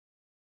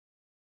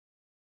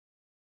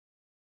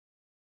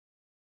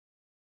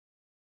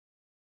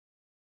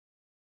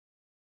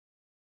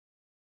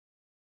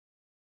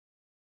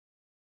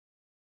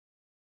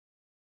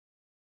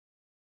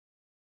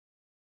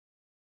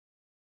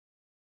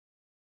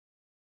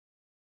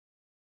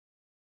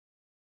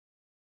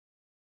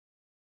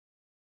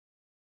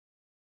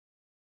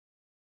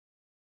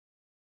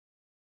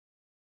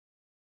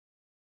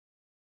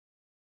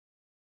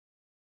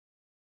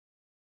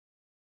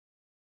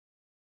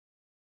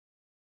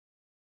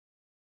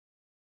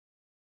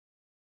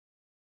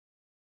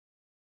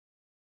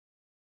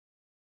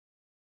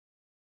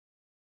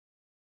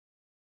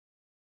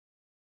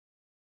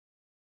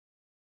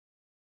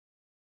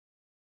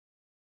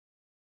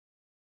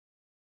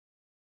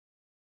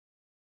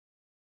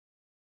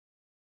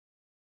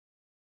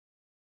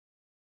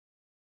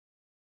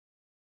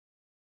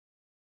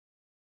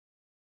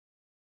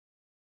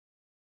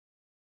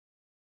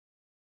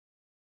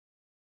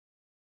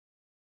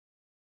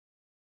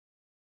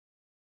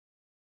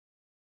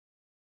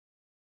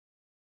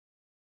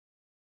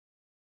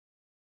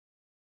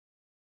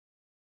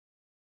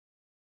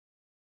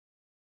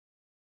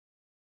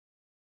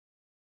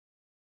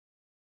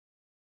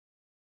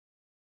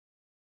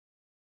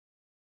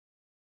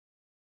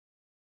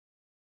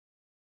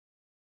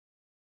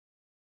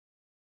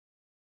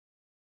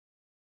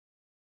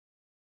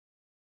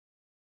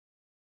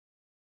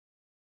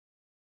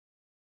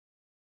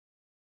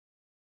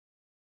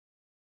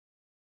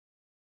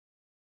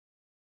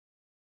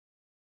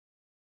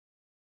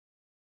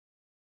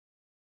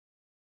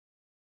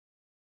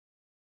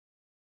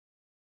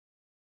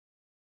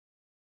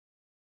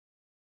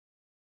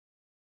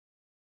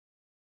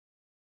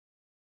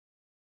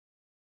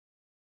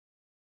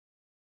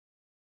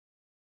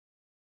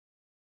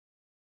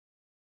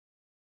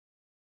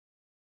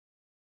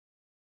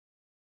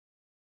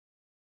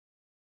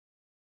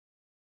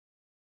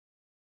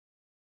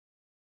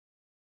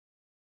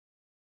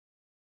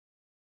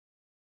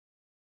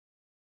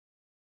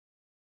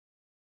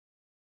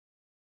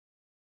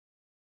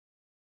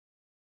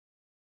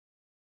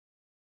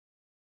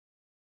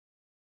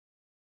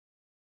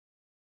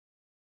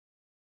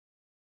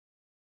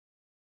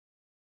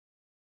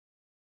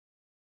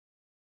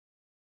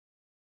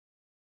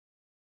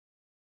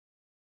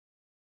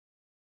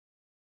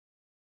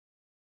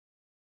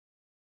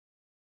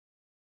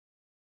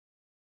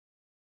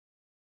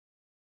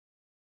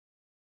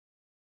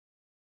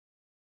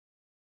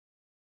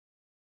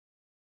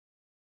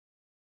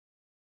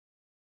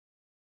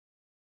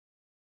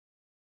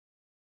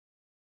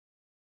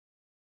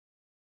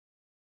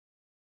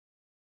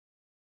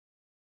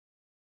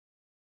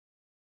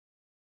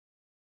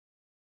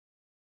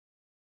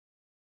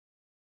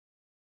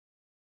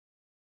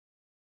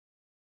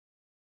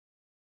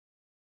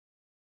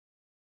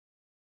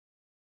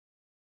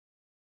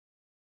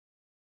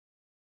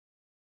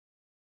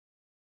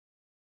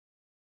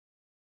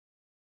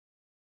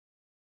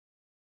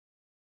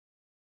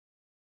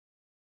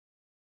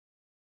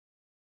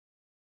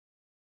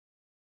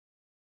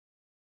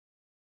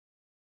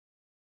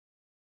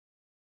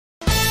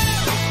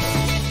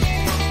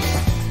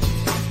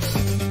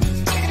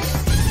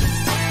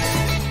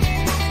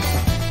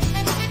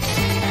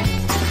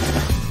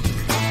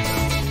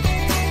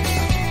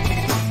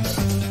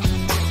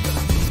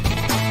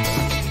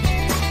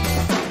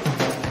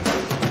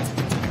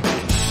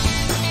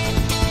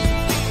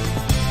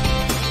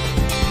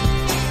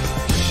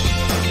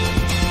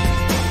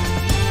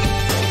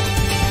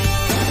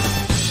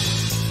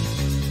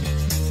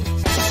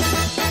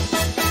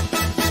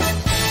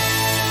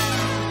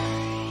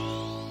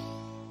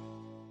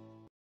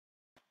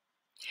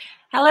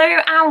Hello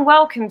and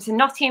welcome to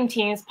Nottingham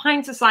Team's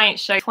Pint of Science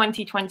Show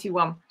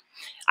 2021.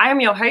 I am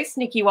your host,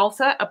 Nikki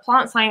Walter, a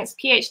plant science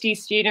PhD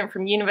student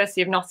from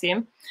University of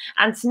Nottingham.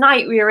 And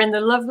tonight we are in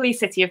the lovely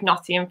city of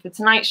Nottingham for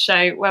tonight's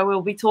show, where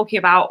we'll be talking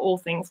about all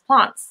things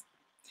plants.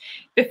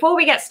 Before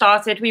we get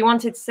started, we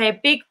wanted to say a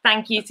big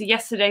thank you to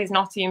yesterday's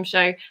Nottingham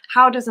show,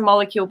 How Does a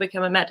Molecule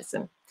Become a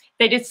Medicine?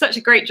 They did such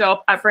a great job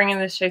at bringing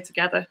this show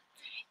together.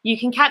 You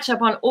can catch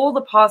up on all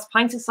the past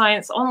Pint of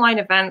Science online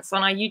events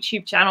on our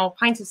YouTube channel,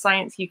 Pint of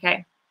Science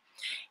UK.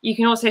 You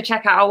can also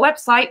check out our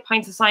website,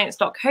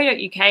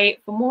 pintofscience.co.uk,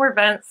 for more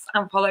events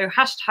and follow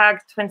hashtag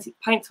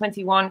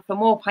Pint21 for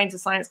more Pint of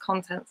Science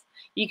content.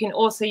 You can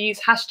also use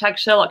hashtag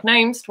Sherlock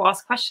Gnomes to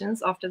ask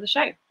questions after the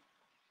show.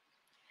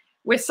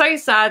 We're so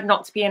sad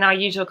not to be in our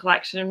usual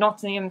collection of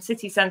Nottingham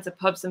city centre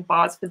pubs and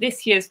bars for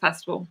this year's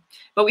festival,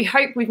 but we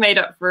hope we've made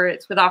up for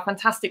it with our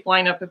fantastic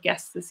lineup of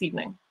guests this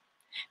evening.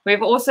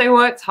 We've also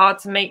worked hard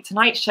to make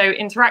tonight's show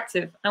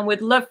interactive and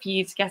would love for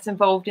you to get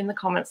involved in the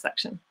comments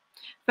section.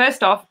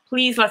 First off,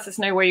 please let us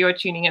know where you're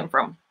tuning in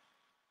from.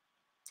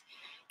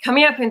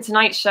 Coming up in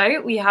tonight's show,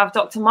 we have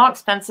Dr. Mark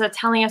Spencer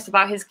telling us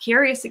about his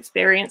curious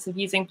experience of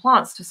using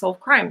plants to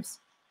solve crimes.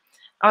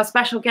 Our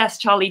special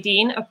guest, Charlie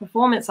Dean, a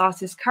performance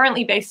artist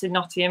currently based in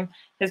Nottingham,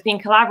 has been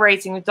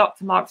collaborating with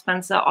Dr. Mark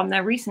Spencer on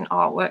their recent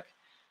artwork.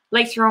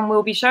 Later on,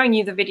 we'll be showing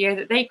you the video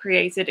that they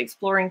created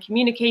exploring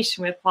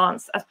communication with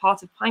plants as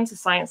part of Pint of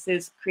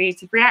Science's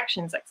Creative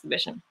Reactions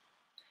exhibition.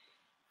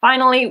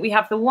 Finally, we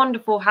have the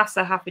wonderful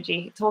Hafsah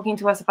Hafeji talking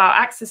to us about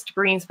access to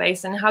green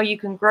space and how you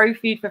can grow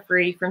food for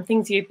free from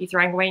things you'd be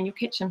throwing away in your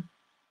kitchen.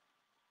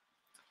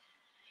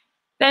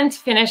 Then to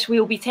finish, we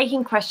will be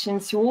taking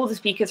questions to all the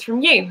speakers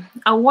from you,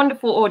 our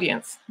wonderful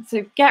audience.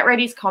 So get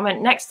ready to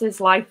comment next to this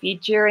live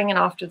feed during and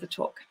after the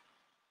talk.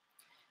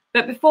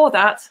 But before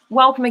that,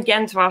 welcome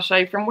again to our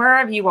show from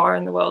wherever you are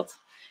in the world.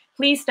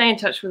 Please stay in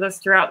touch with us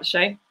throughout the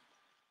show.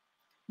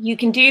 You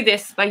can do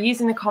this by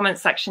using the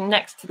comments section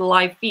next to the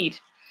live feed.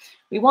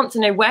 We want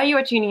to know where you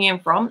are tuning in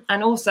from,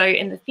 and also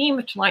in the theme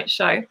of tonight's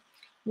show,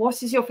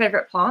 what is your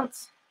favourite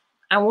plant?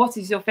 And what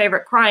is your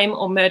favourite crime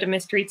or murder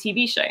mystery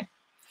TV show?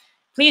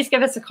 Please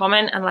give us a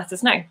comment and let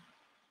us know.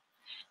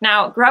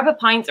 Now, grab a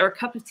pint or a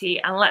cup of tea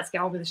and let's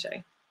get on with the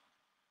show.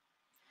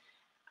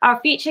 Our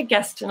featured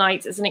guest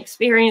tonight is an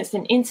experienced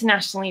and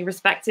internationally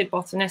respected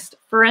botanist,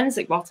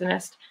 forensic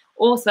botanist,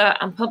 author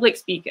and public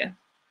speaker.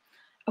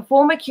 A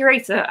former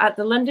curator at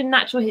the London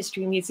Natural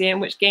History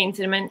Museum, which gained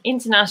him an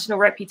international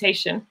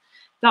reputation,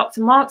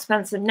 Dr. Mark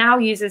Spencer now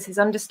uses his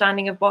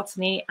understanding of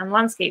botany and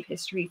landscape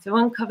history to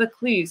uncover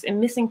clues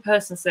in missing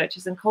person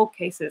searches and cold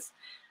cases,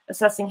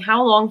 assessing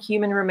how long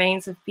human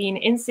remains have been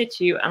in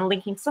situ and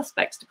linking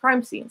suspects to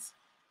crime scenes.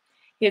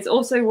 He has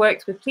also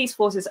worked with police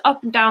forces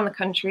up and down the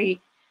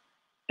country,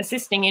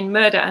 assisting in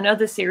murder and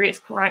other serious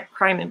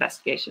crime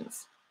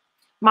investigations.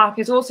 Mark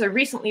has also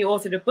recently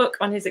authored a book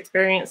on his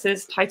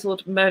experiences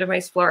titled Murder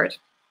Most Florid.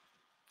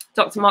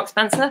 Dr. Mark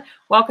Spencer,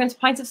 welcome to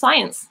Pint of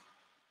Science.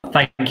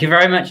 Thank you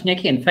very much,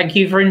 Nikki, and thank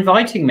you for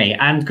inviting me,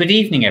 and good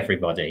evening,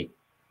 everybody.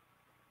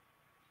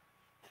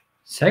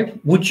 So,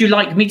 would you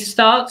like me to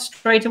start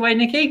straight away,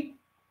 Nikki?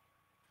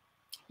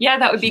 Yeah,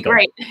 that would be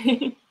great.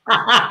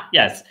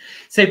 Yes.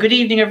 So, good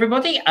evening,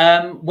 everybody.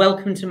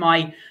 Welcome to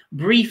my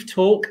brief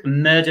talk,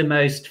 Murder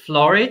Most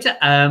Florid,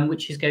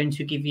 which is going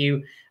to give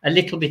you a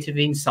little bit of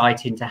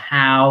insight into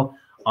how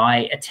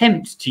I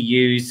attempt to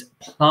use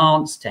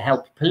plants to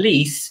help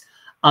police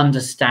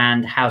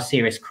understand how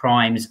serious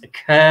crimes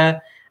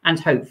occur and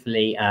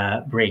hopefully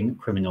bring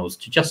criminals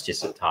to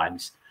justice at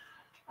times.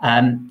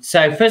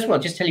 So first of all,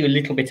 I'll just tell you a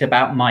little bit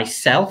about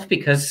myself,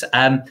 because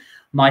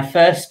my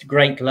first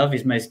great love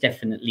is most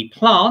definitely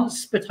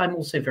plants, but I'm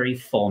also very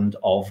fond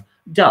of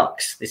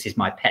ducks. This is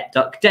my pet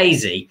duck,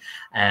 Daisy,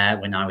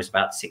 when I was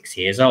about 6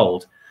 years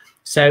old.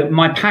 So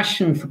my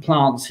passion for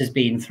plants has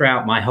been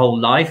throughout my whole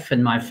life,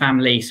 and my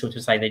family sort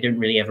of say they don't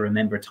really ever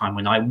remember a time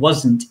when I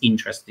wasn't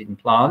interested in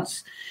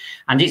plants.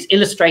 And it's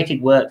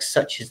illustrated works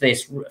such as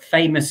this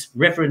famous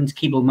Reverend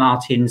Keble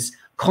Martin's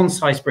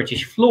Concise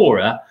British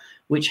Flora,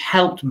 which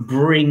helped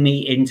bring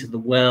me into the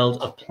world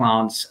of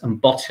plants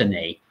and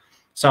botany.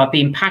 So I've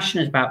been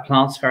passionate about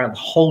plants throughout the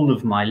whole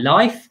of my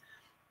life,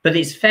 but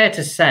it's fair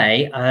to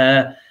say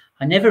I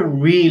never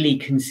really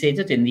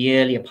considered in the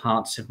earlier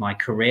parts of my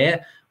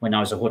career, when I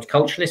was a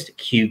horticulturalist at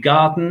Kew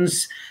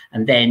Gardens,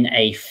 and then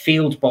a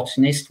field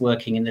botanist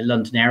working in the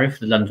London area for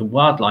the London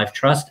Wildlife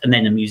Trust, and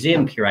then a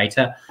museum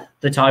curator,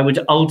 that I would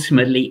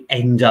ultimately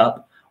end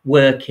up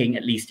working,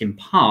 at least in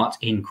part,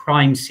 in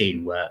crime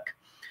scene work.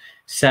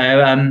 So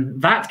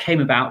that came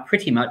about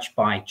pretty much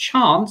by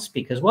chance,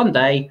 because one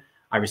day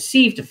I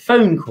received a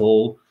phone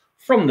call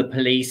from the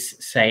police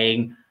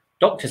saying,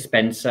 Dr.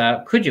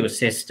 Spencer, could you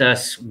assist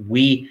us?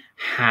 We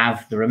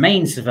have the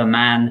remains of a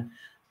man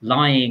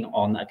lying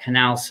on a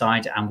canal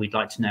side, and we'd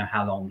like to know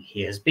how long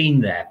he has been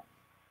there.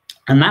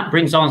 And that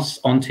brings us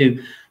on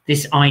to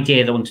this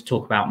idea that I want to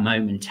talk about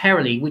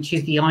momentarily, which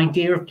is the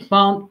idea of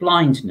plant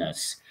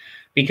blindness.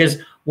 Because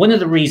one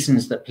of the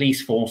reasons that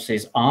police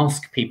forces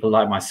ask people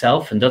like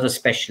myself and other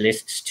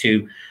specialists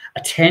to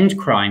attend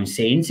crime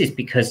scenes is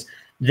because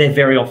they're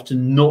very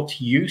often not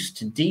used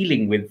to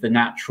dealing with the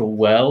natural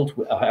world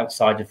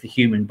outside of the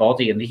human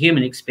body and the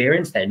human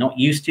experience. They're not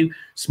used to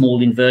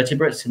small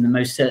invertebrates, and they're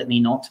most certainly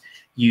not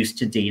used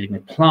to dealing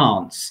with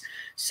plants.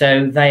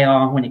 So they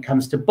are, when it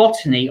comes to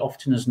botany,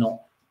 often as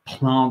not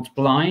plant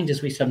blind,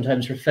 as we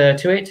sometimes refer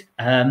to it,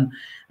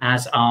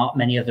 as are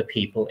many other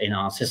people in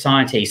our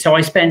society. So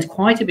I spend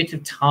quite a bit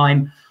of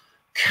time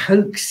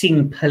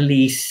coaxing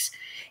police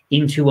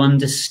into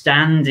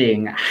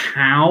understanding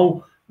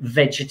how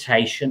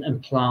vegetation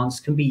and plants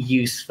can be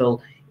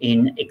useful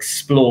in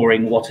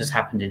exploring what has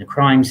happened in a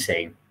crime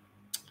scene.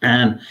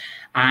 And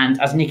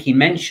as Nikki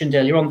mentioned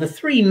earlier on, the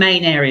three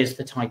main areas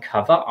that I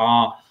cover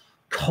are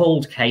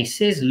cold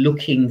cases,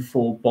 looking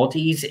for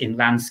bodies in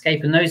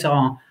landscape, and those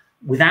are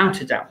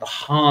without a doubt the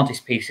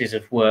hardest pieces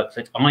of work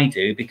that I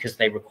do, because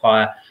they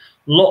require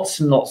lots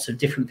and lots of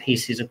different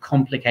pieces of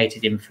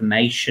complicated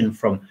information,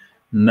 from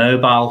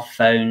mobile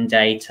phone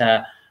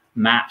data,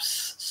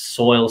 maps,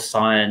 soil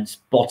science,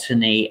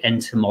 botany,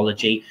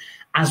 entomology,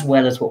 as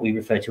well as what we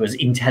refer to as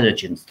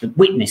intelligence, the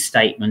witness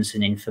statements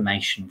and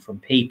information from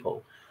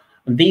people.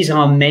 And these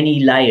are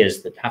many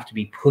layers that have to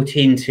be put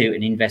into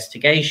an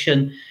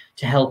investigation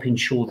to help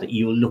ensure that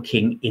you're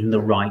looking in the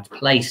right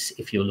place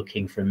if you're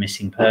looking for a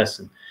missing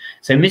person.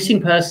 So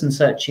missing person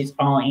searches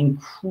are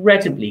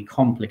incredibly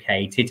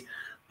complicated,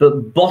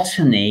 but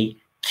botany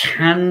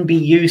can be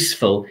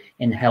useful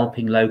in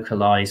helping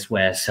localize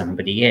where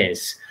somebody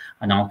is.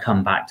 And I'll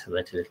come back to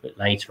that a little bit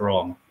later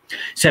on.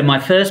 So my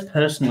first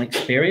personal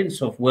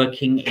experience of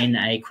working in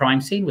a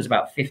crime scene was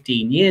about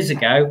 15 years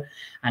ago.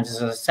 And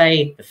as I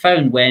say, the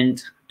phone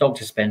went,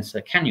 "Dr.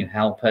 Spencer, can you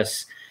help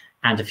us?"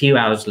 And a few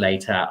hours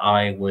later,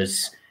 I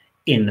was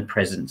in the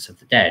presence of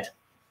the dead.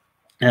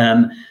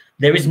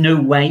 There is no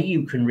way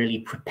you can really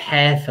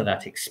prepare for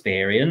that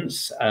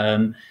experience.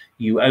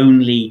 You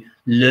only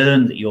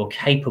learn that you're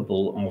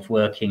capable of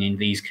working in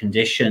these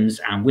conditions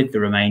and with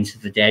the remains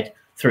of the dead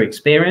through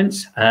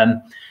experience.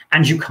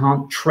 And you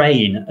can't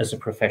train as a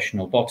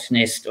professional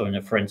botanist, or in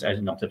a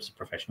forensic, not as a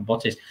professional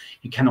botanist,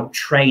 you cannot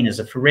train as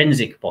a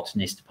forensic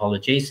botanist.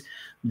 Apologies.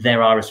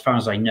 There are, as far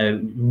as I know,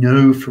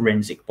 no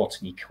forensic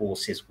botany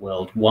courses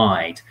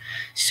worldwide.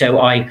 So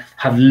I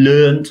have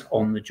learned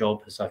on the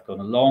job as I've gone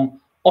along,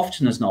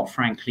 often as not,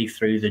 frankly,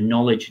 through the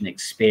knowledge and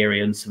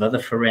experience of other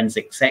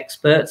forensics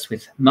experts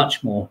with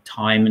much more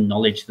time and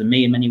knowledge than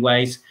me in many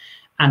ways,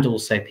 and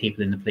also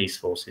people in the police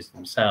forces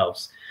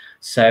themselves.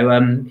 So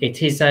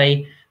it is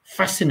a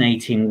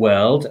fascinating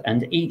world,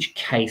 and each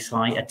case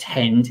I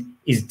attend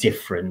is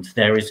different.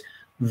 There is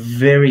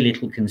very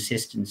little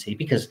consistency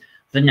because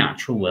the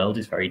natural world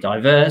is very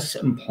diverse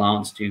and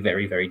plants do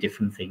very, very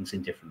different things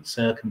in different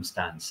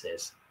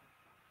circumstances.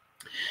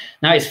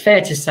 Now, it's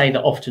fair to say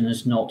that often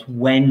as not,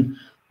 when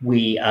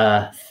we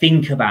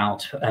think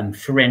about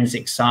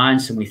forensic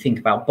science and we think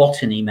about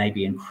botany,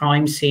 maybe in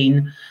crime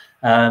scene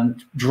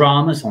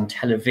dramas on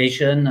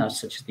television,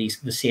 such as the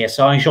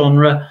CSI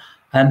genre,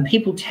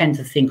 people tend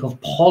to think of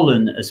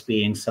pollen as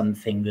being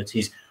something that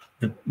is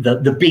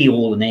the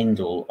be-all and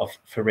end-all of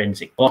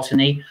forensic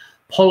botany.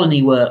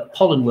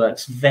 Pollen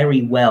works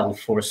very well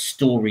for a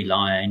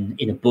storyline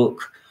in a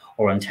book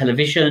or on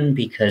television,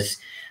 because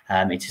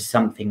it is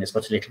something that's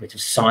got a little bit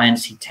of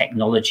sciencey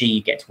technology.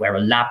 You get to wear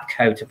a lab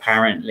coat,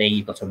 apparently.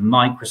 You've got a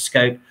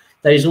microscope.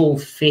 Those all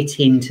fit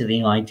into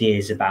the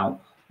ideas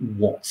about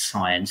what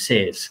science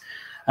is.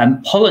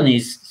 Pollen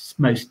is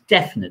most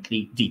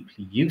definitely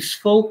deeply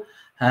useful,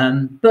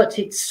 but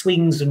it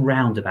swings and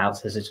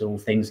roundabouts, as it all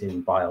things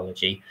in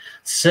biology.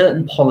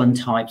 Certain pollen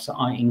types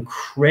are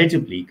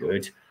incredibly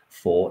good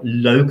for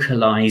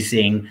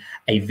localizing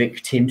a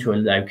victim to a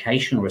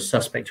location or a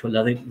suspect to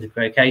another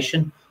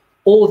location,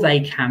 or they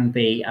can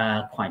be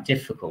quite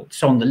difficult.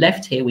 So on the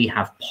left here, we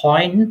have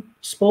pine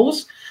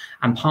spores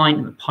and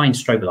pine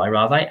strobili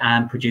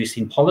rather,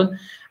 producing pollen.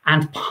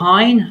 And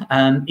pine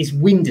is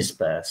wind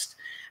dispersed,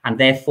 and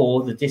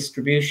therefore the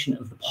distribution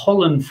of the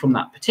pollen from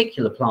that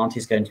particular plant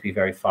is going to be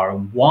very far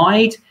and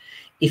wide.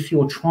 If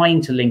you're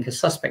trying to link a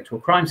suspect to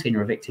a crime scene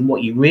or a victim,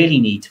 what you really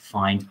need to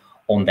find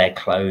on their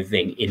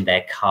clothing, in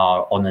their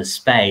car, on a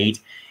spade,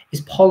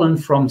 is pollen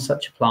from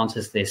such a plant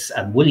as this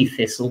woolly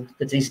thistle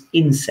that is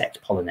insect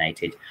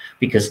pollinated.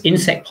 Because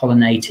insect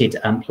pollinated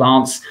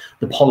plants,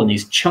 the pollen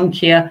is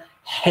chunkier,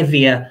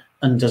 heavier,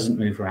 and doesn't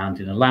move around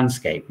in a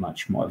landscape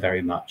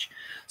very much.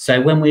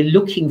 So when we're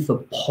looking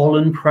for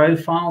pollen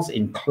profiles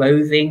in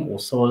clothing or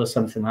soil or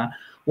something like that,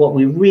 what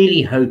we're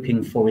really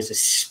hoping for is a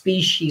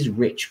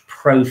species-rich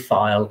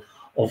profile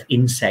of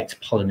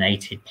insect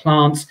pollinated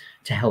plants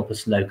to help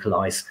us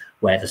localize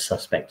where the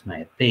suspect may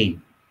have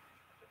been.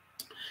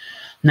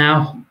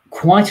 Now,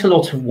 quite a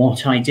lot of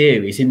what I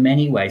do is in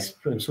many ways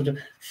sort of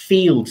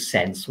field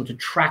sense, sort of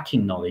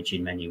tracking knowledge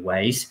in many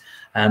ways.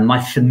 My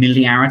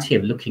familiarity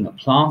of looking at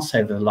plants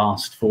over the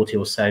last 40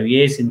 or so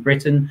years in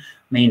Britain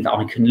means that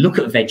I can look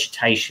at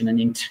vegetation and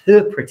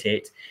interpret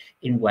it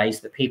in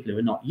ways that people who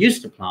are not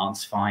used to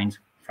plants find,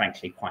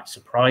 frankly, quite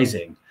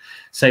surprising.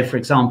 So, for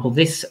example,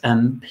 this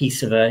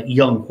piece of a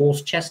young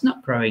horse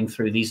chestnut growing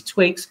through these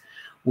twigs,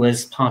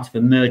 was part of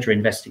a murder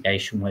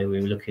investigation where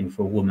we were looking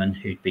for a woman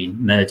who'd been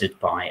murdered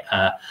by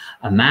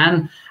a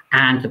man,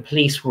 and the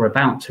police were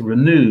about to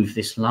remove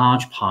this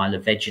large pile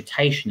of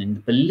vegetation in the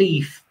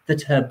belief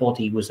that her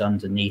body was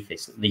underneath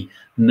this, that the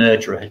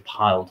murderer had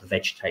piled the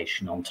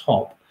vegetation on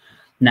top.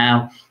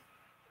 Now,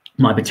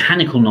 my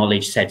botanical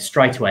knowledge said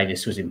straight away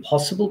this was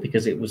impossible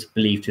because it was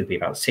believed to be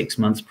about 6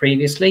 months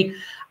previously,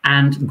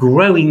 and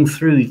growing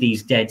through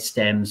these dead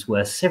stems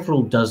were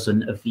several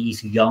dozen of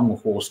these young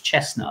horse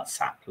chestnut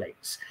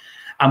saplings.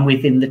 And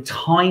within the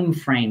time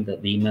frame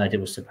that the murder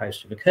was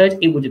supposed to have occurred,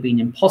 it would have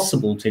been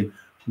impossible to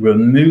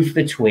remove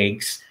the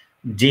twigs,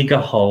 dig a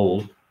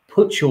hole,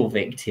 put your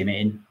victim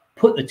in,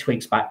 put the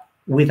twigs back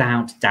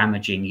without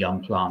damaging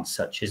young plants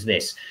such as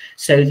this.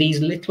 So these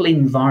little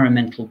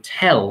environmental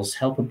tells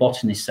help a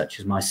botanist such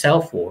as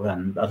myself or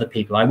other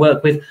people I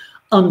work with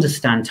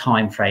understand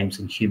timeframes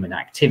and human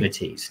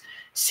activities.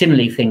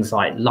 Similarly, things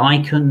like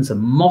lichens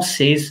and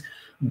mosses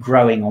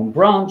growing on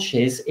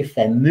branches, if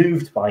they're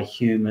moved by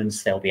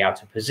humans, they'll be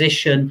out of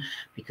position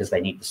because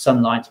they need the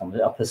sunlight on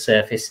the upper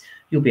surface.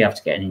 You'll be able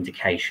to get an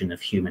indication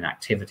of human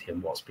activity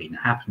and what's been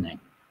happening.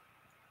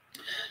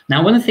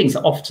 Now, one of the things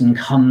that often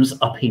comes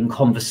up in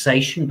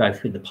conversation,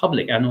 both with the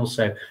public and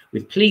also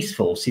with police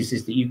forces,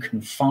 is that you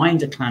can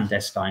find a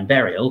clandestine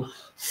burial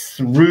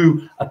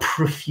through a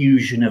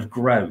profusion of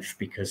growth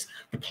because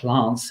the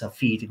plants are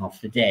feeding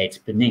off the dead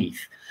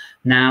beneath.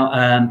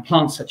 Now,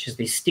 plants such as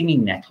this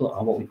stinging nettle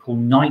are what we call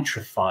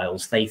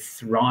nitrophiles. They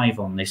thrive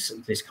on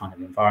this kind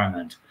of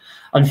environment.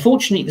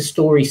 Unfortunately, the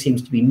story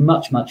seems to be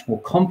much, much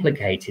more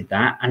complicated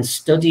than that, and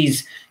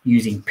studies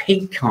using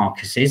pig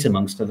carcasses,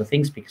 amongst other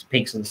things, because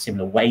pigs are the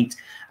similar weight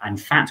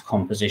and fat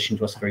composition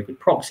to us, are very good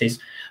proxies,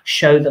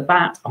 show that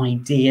that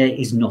idea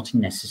is not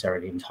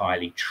necessarily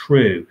entirely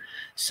true.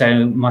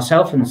 So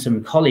myself and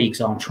some colleagues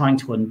are trying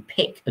to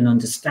unpick and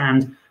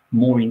understand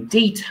more in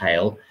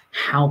detail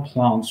how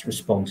plants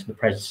respond to the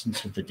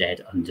presence of the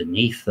dead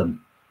underneath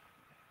them.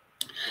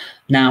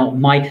 Now,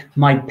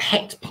 my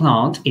pet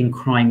plant in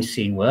crime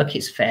scene work,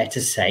 it's fair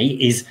to say,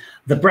 is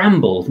the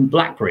bramble and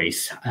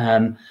blackberries.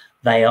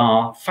 They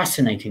are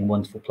fascinating,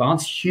 wonderful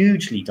plants,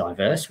 hugely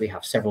diverse. We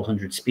have several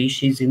hundred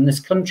species in this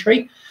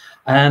country,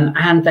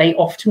 and they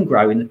often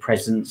grow in the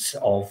presence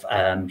of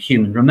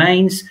human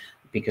remains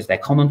because they're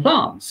common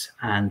plants,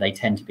 and they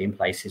tend to be in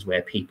places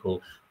where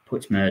people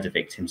put murder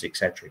victims,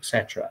 etc.,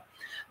 etc.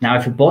 Now,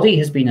 if a body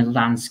has been in a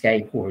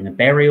landscape or in a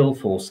burial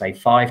for, say,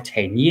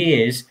 5–10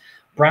 years,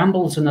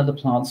 brambles and other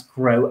plants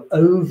grow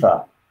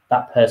over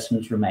that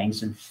person's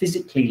remains and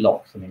physically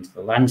lock them into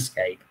the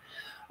landscape.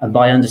 And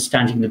by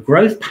understanding the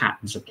growth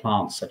patterns of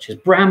plants such as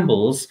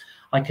brambles,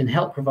 I can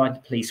help provide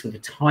the police with a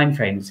time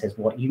frame that says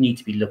what you need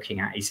to be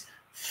looking at is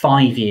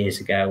 5 years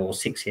ago or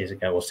 6 years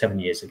ago or 7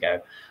 years ago,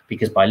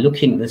 because by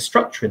looking at the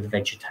structure of the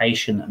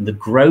vegetation and the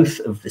growth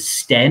of the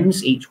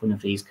stems, each one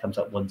of these comes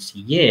up once a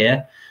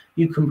year,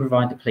 you can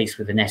provide the police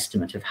with an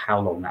estimate of how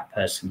long that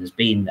person has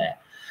been there.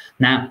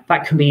 Now,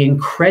 that can be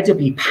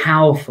incredibly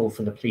powerful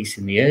for the police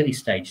in the early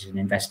stages of an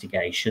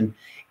investigation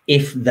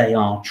if they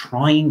are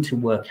trying to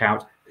work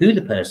out who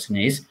the person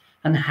is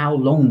and how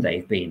long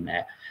they've been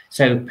there.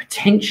 So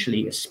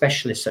potentially a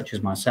specialist such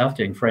as myself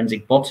doing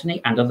forensic botany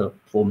and other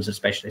forms of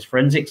specialist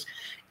forensics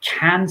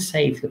can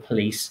save the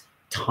police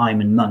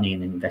time and money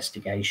in an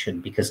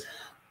investigation, because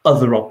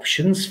other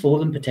options for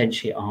them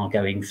potentially are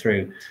going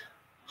through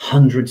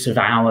hundreds of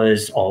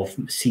hours of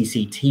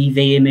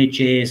CCTV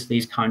images,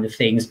 these kind of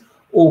things,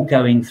 or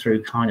going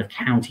through kind of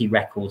county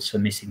records for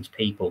missing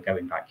people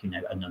going back,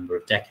 a number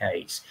of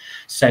decades.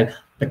 So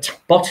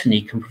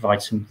botany can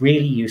provide some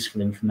really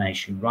useful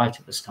information right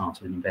at the start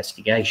of an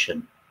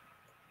investigation.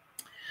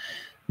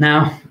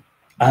 Now,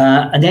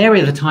 an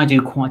area that I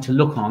do quite a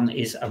look on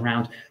is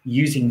around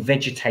using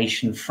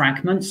vegetation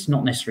fragments,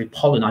 not necessarily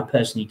pollen. I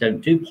personally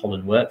don't do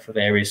pollen work for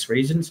various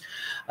reasons,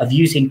 of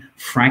using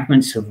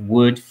fragments of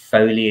wood,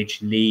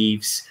 foliage,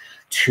 leaves,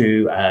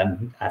 to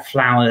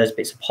flowers,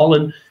 bits of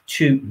pollen,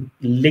 to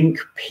link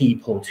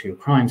people to a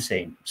crime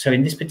scene. So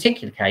in this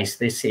particular case,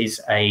 this is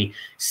a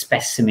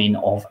specimen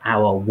of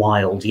our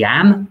wild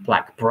yam,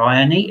 black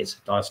bryony. It's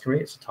a dioscuri,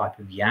 it's a type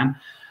of yam.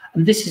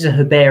 And this is a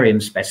herbarium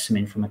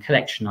specimen from a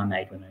collection I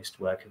made when I used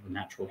to work at the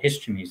Natural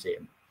History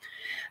Museum.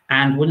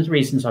 And one of the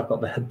reasons I've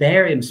got the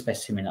herbarium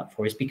specimen up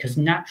for is because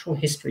natural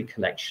history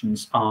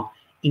collections are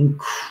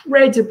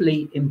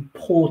incredibly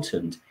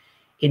important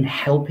in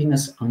helping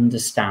us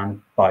understand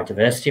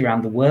biodiversity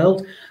around the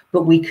world,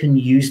 but we can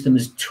use them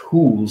as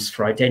tools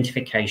for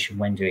identification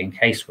when doing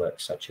casework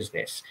such as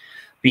this.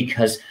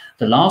 Because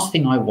the last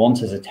thing I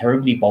want as a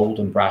terribly bold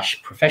and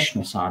brash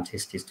professional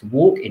scientist is to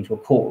walk into a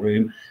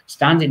courtroom,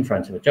 stand in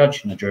front of a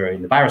judge and a jury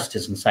and the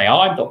barristers and say,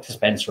 I'm Dr.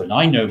 Spencer and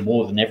I know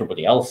more than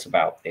everybody else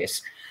about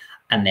this,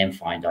 and then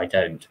find I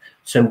don't.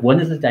 So one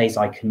of the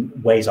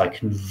ways I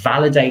can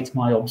validate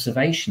my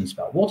observations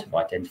about what I've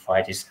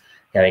identified is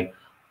going,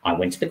 I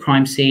went to the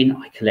crime scene,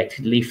 I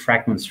collected leaf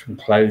fragments from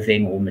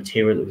clothing or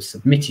material that was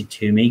submitted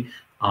to me,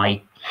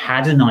 I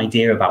had an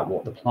idea about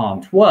what the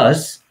plant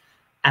was,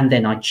 And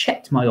then I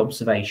checked my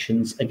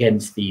observations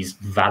against these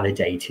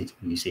validated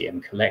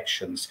museum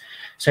collections.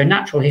 So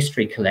natural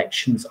history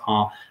collections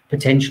are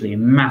potentially a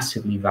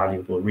massively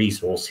valuable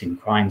resource in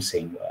crime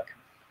scene work.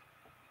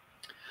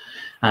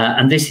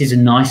 And this is a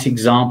nice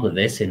example of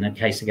this in a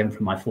case, again,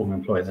 from my former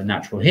employer, the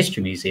Natural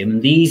History Museum.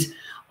 And these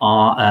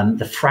are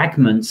the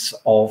fragments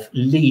of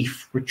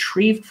leaf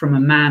retrieved from a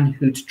man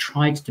who'd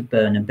tried to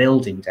burn a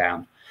building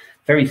down.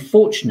 Very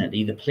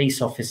fortunately, the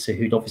police officer,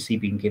 who'd obviously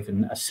been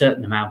given a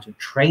certain amount of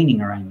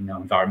training around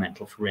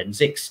environmental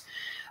forensics,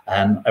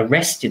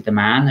 arrested the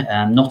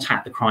man, not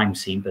at the crime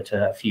scene, but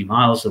a few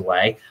miles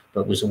away,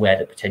 but was aware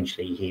that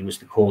potentially he was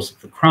the cause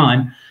of the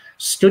crime,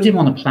 stood him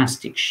on a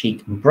plastic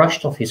sheet and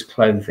brushed off his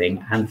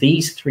clothing. And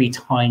these 3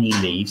 tiny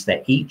leaves,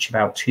 they're each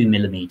about 2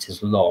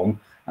 millimeters long,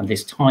 and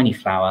this tiny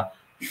flower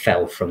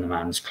fell from the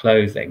man's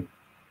clothing.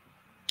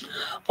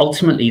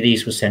 Ultimately,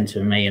 these were sent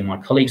to me and my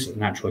colleagues at the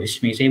Natural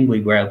History Museum.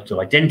 We were able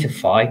to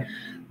identify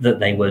that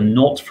they were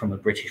not from a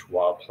British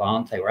wild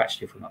plant. They were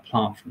actually from a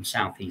plant from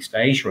Southeast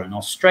Asia and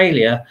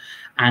Australia,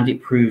 and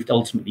it proved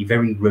ultimately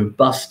very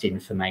robust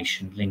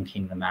information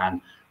linking the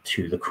man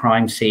to the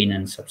crime scene,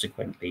 and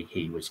subsequently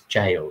he was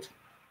jailed.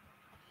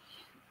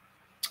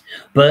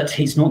 But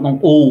it's not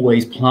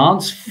always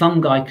plants.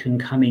 Fungi can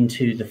come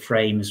into the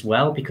frame as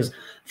well, because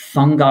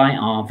fungi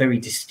are very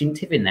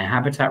distinctive in their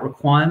habitat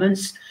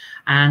requirements,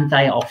 and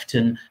they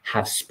often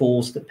have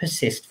spores that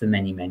persist for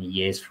many, many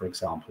years, for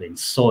example, in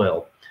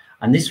soil.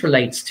 And this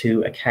relates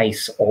to a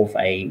case of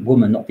a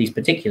woman, not these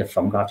particular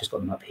fungi, I've just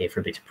got them up here for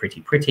a bit of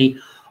pretty,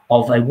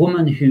 of a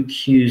woman who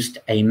accused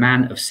a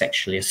man of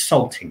sexually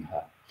assaulting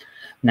her.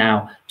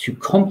 Now, to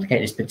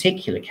complicate this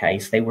particular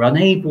case, they were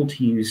unable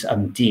to use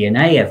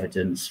DNA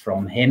evidence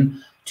from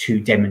him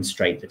to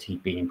demonstrate that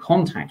he'd been in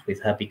contact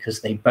with her, because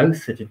they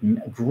both had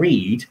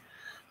agreed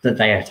that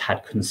they had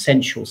had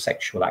consensual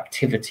sexual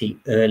activity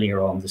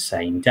earlier on the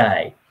same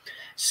day.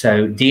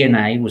 So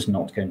DNA was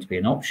not going to be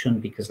an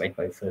option, because they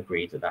both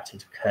agreed that that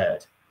had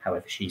occurred.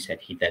 However, she said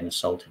he then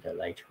assaulted her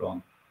later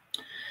on.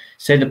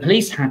 So the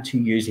police had to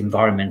use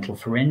environmental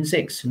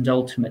forensics and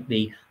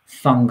ultimately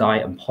fungi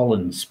and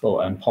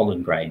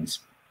pollen grains.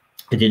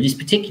 But in this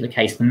particular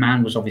case, the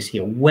man was obviously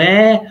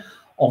aware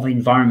of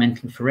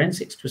environmental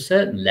forensics to a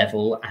certain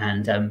level,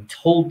 and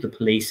told the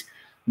police,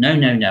 no,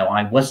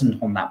 I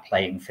wasn't on that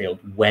playing field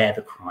where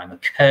the crime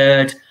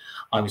occurred.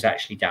 I was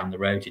actually down the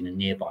road in a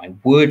nearby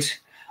wood.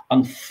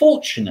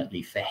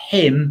 Unfortunately for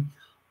him,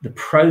 the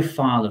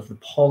profile of the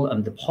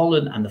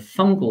pollen and the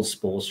fungal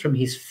spores from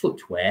his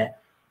footwear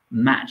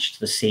matched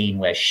the scene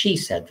where she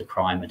said the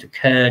crime had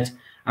occurred,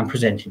 and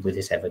presented with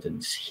this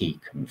evidence, he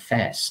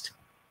confessed.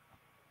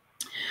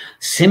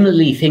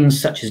 Similarly, things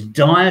such as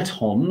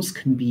diatoms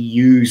can be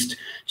used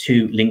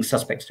to link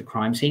suspects to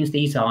crime scenes.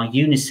 These are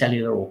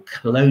unicellular or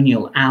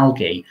colonial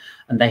algae,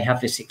 and they have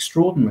this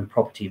extraordinary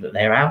property that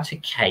their outer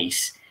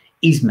case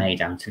is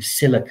made out of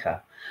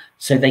silica.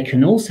 So they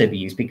can also be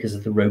used, because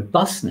of the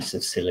robustness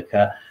of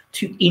silica,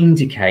 to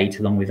indicate,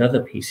 along with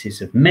other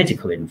pieces of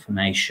medical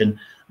information,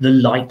 the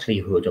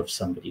likelihood of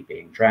somebody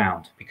being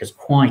drowned. Because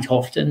quite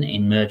often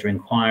in murder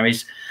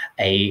inquiries,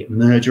 a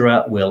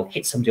murderer will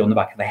hit somebody on the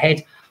back of the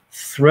head,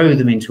 throw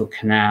them into a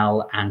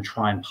canal, and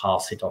try and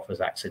pass it off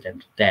as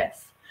accidental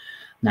death.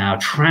 Now,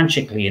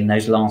 tragically, in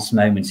those last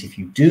moments, if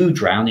you do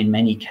drown, in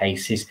many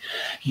cases,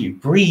 you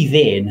breathe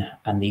in,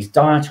 and these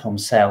diatom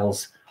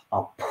cells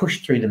are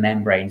pushed through the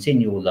membranes in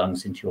your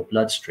lungs into your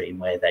bloodstream,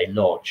 where they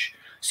lodge.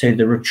 So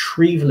the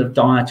retrieval of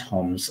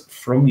diatoms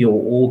from your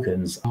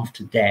organs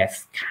after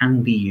death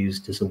can be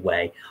used as a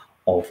way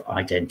of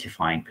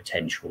identifying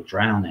potential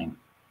drowning.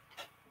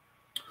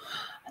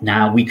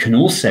 Now, we can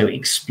also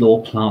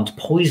explore plant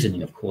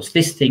poisoning, of course.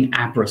 This thing,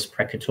 Abrus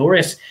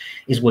precatorius,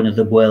 is one of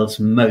the world's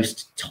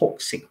most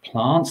toxic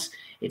plants.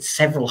 It's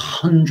several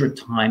hundred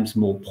times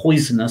more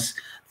poisonous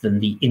than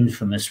the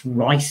infamous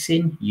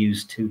ricin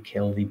used to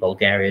kill the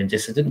Bulgarian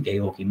dissident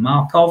Georgy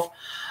Markov.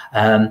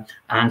 And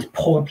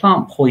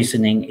plant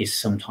poisoning is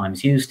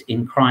sometimes used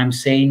in crime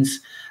scenes.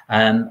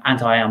 And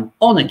I am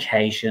on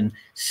occasion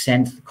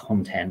sent the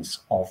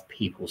contents of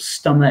people's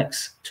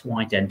stomachs to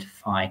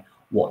identify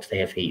what they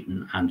have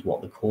eaten and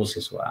what the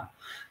causes were.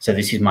 So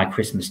this is my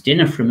Christmas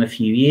dinner from a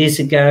few years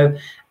ago.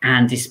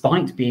 And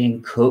despite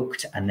being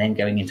cooked and then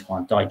going into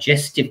our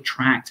digestive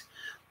tract,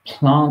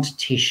 plant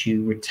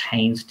tissue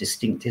retains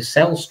distinctive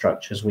cell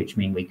structures, which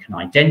mean we can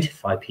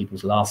identify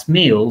people's last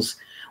meals,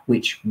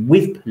 which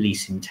with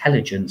police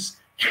intelligence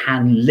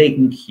can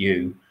link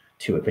you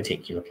to a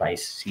particular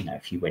place. You know,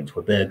 if you went to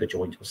a burger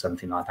joint or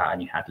something like that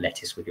and you had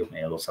lettuce with your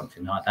meal or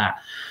something like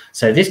that.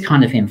 So this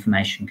kind of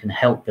information can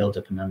help build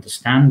up an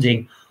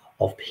understanding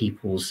of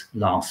people's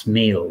last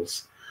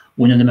meals.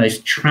 One of the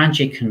most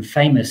tragic and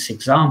famous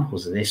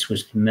examples of this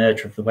was the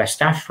murder of the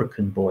West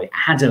African boy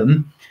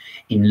Adam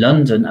in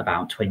London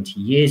about 20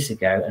 years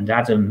ago. And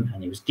Adam,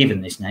 and he was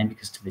given this name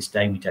because to this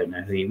day we don't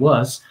know who he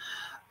was,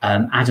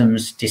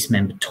 Adam's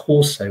dismembered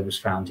torso was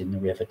found in the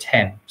River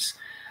Thames.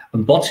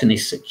 And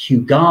botanists at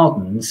Kew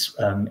Gardens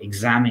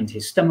examined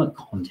his stomach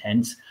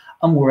contents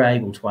and were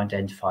able to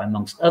identify,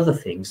 amongst other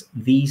things,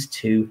 these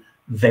two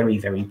very,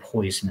 very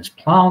poisonous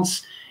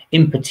plants.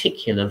 In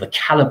particular, the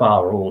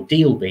calabar or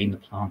deal bean, the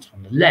plant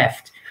on the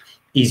left,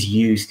 is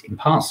used in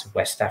parts of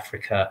West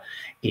Africa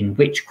in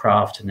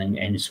witchcraft and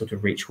in sort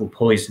of ritual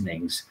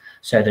poisonings.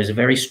 So there's a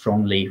very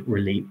strongly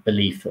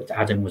belief that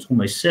Adam was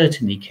almost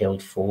certainly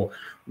killed for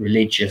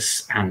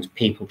religious and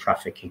people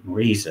trafficking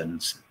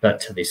reasons.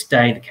 But to this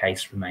day, the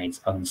case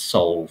remains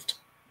unsolved.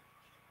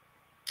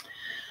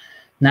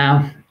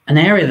 Now, an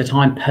area that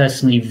I'm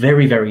personally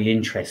very, very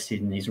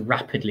interested in is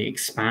rapidly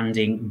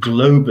expanding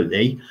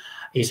globally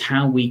is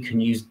how we can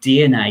use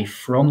DNA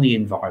from the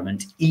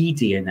environment,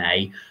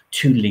 eDNA,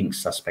 to link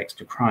suspects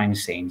to crime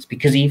scenes.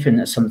 Because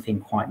even something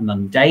quite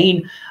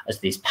mundane as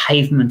this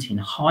pavement in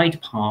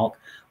Hyde Park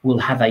will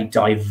have a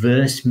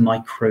diverse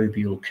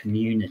microbial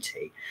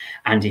community.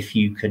 And if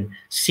you can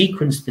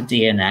sequence the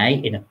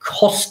DNA in a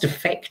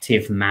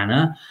cost-effective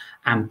manner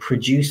and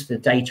produce the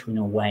data in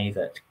a way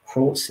that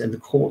the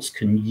courts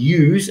can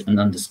use and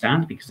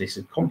understand, because this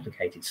is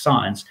complicated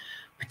science,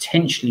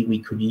 potentially we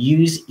could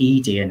use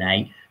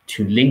eDNA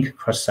to link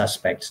across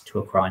suspects to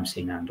a crime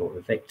scene and or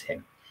a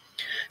victim.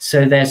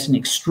 So there's an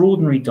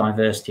extraordinary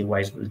diversity of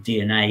ways that the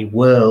DNA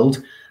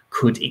world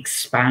could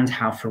expand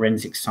how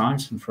forensic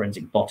science and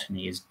forensic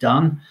botany is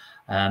done.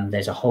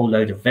 There's a whole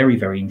load of very,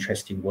 very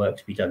interesting work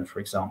to be done, for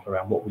example,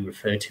 around what we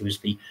refer to as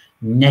the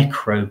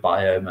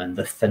necrobiome and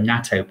the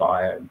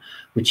thanatobiome,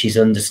 which is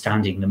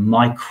understanding the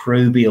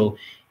microbial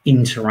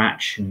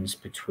interactions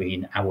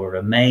between our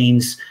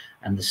remains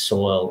and the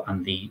soil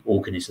and the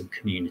organism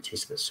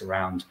communities that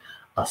surround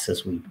us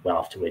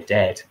after we're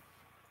dead.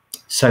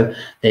 So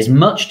there's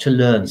much to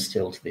learn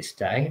still to this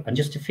day. And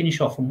just to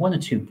finish off on one or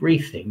two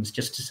brief things,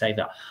 just to say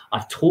that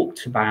I've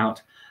talked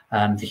about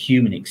the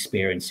human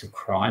experience of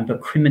crime, but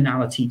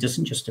criminality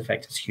doesn't just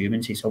affect us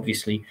humans, it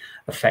obviously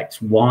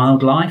affects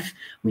wildlife.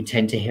 We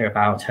tend to hear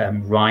about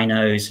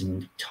rhinos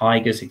and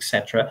tigers,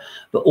 etc.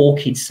 But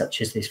orchids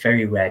such as this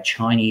very rare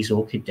Chinese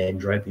orchid,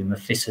 Dendrobium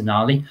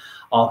officinale,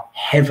 are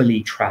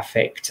heavily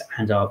trafficked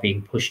and are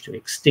being pushed to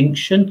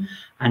extinction.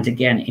 And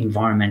again,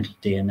 environmental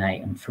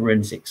DNA and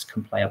forensics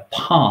can play a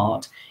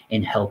part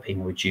in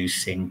helping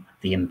reducing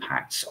the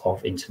impacts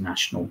of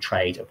international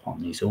trade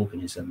upon these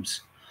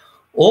organisms.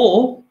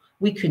 Or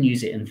we can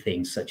use it in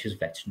things such as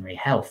veterinary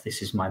health.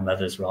 This is my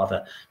mother's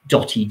rather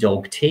dotty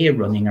dog Tia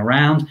running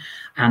around,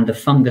 and the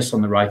fungus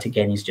on the right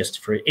again is just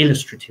for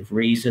illustrative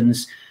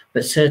reasons.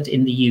 But certainly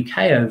in the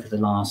UK over the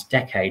last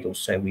decade or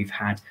so, we've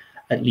had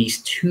at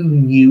least 2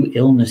 new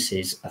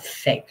illnesses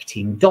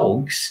affecting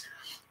dogs,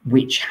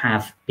 which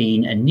have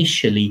been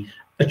initially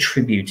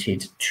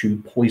attributed to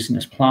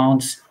poisonous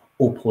plants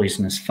or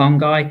poisonous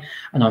fungi.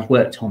 And I've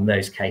worked on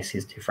those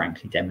cases to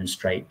frankly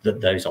demonstrate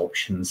that those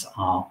options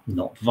are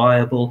not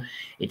viable.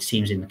 It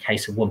seems in the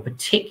case of one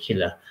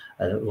particular,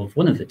 of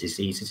one of the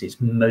diseases,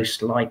 it's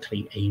most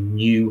likely a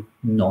new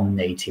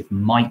non-native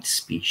mite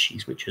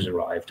species which has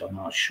arrived on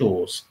our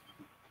shores.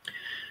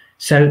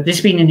 So this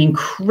has been an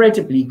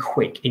incredibly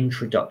quick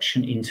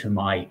introduction into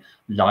my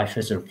life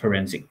as a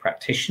forensic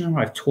practitioner.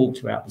 I've talked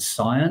about the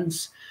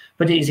science,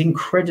 but it is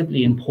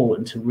incredibly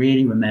important to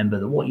really remember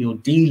that what you're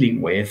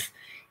dealing with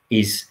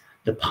is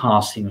the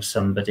passing of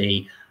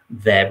somebody,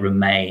 their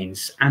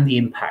remains, and the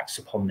impacts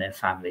upon their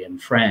family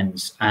and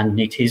friends. And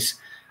it is,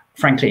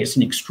 frankly, it's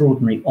an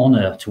extraordinary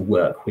honor to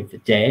work with the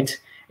dead.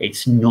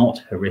 It's not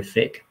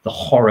horrific. The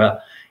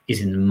horror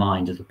is in the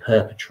mind of the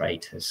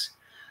perpetrators.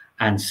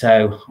 And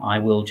so I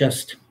will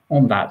just,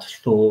 on that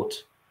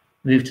thought,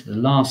 move to the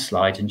last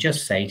slide and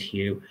just say to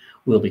you,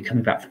 we'll be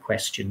coming back for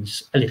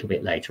questions a little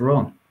bit later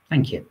on.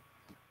 Thank you.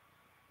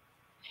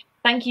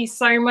 Thank you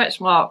so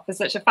much, Mark, for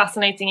such a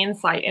fascinating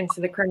insight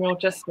into the criminal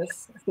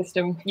justice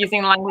system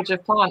using the language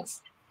of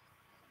plants.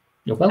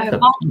 You're welcome.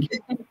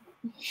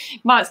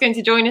 Mark's going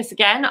to join us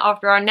again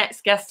after our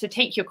next guest to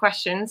take your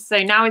questions. So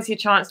now is your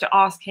chance to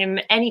ask him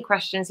any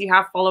questions you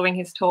have following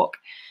his talk.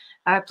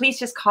 Please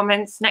just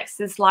comment next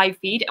to this live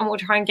feed and we'll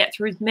try and get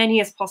through as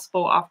many as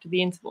possible after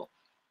the interval.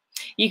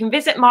 You can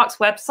visit Mark's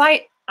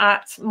website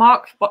at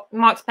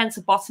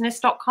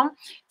markspencerbotanist.com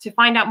to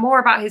find out more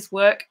about his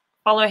work.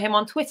 Follow him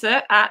on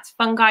Twitter at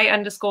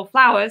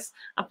fungi_flowers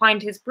and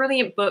find his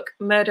brilliant book,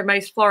 Murder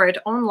Most Florid,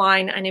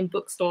 online and in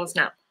bookstores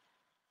now.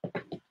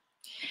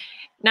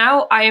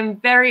 Now, I am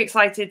very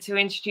excited to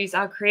introduce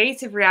our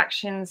Creative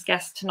Reactions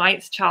guest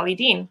tonight, Charlie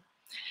Dean.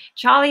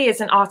 Charlie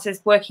is an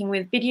artist working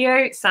with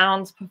video,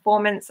 sound,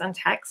 performance, and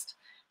text.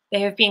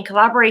 They have been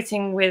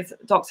collaborating with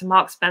Dr.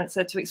 Mark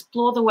Spencer to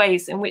explore the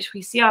ways in which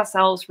we see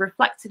ourselves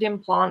reflected in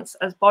plants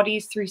as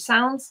bodies through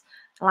sounds,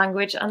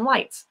 language, and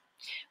light.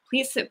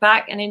 Please sit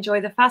back and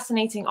enjoy the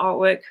fascinating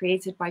artwork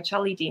created by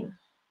Charlie Dean.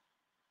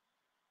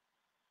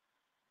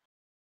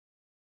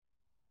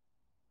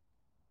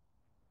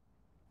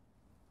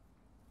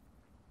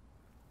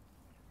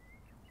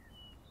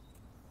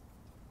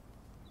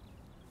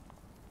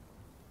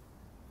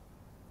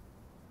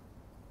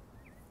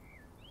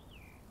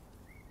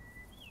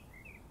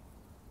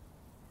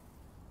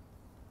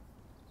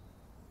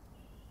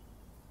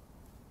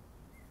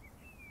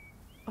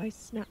 I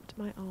snapped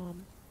my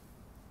arm,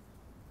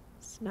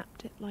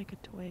 snapped it like a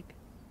twig.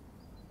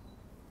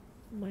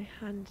 My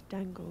hand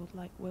dangled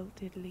like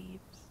wilted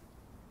leaves.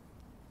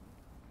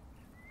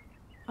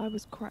 I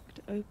was cracked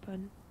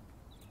open.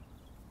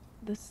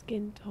 The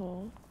skin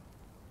tore.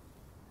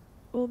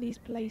 All these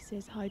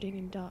places hiding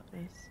in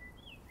darkness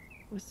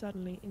were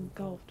suddenly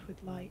engulfed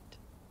with light.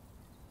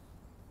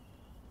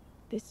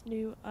 This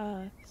new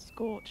earth,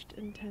 scorched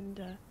and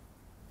tender,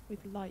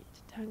 with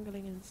light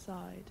tangling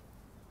inside.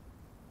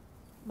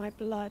 My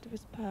blood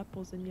was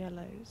purples and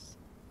yellows.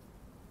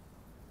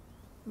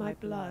 My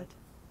blood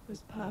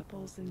was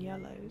purples and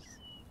yellows.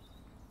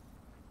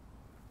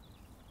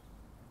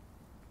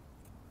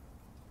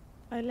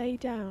 I lay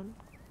down,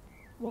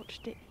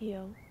 watched it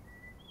heal,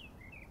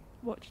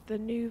 watched the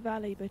new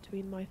valley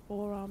between my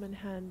forearm and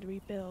hand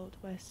rebuild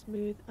where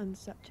smooth,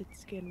 unsutured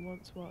skin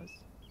once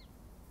was.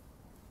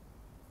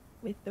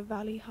 With the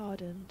valley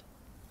hardened,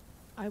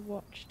 I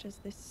watched as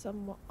this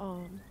somewhat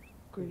arm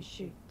grew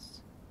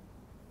shoots.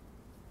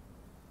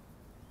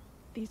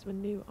 These were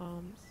new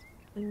arms,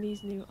 and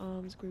these new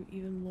arms grew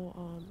even more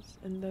arms,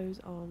 and those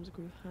arms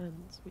grew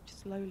hands, which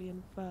slowly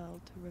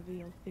unfurled to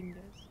reveal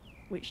fingers,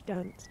 which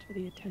danced for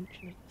the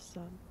attention of the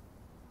sun.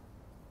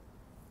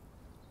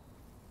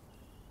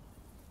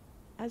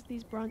 As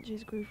these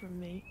branches grew from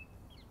me,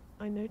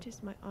 I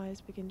noticed my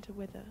eyes begin to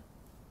wither.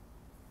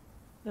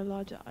 The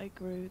larger I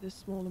grew, the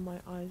smaller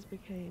my eyes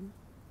became.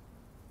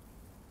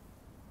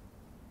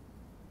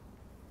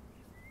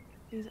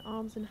 These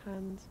arms and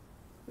hands,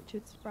 which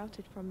had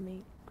sprouted from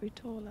me, grew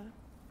taller.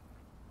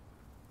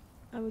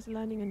 I was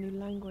learning a new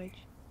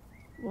language,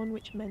 one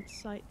which meant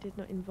sight did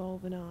not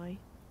involve an eye.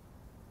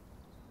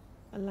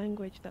 A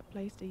language that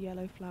placed a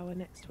yellow flower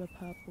next to a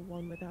purple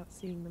one without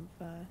seeing them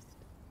first.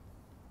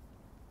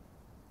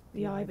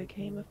 The eye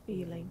became a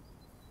feeling.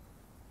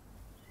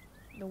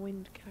 The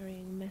wind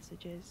carrying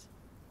messages,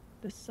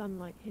 the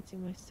sunlight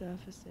hitting my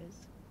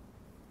surfaces.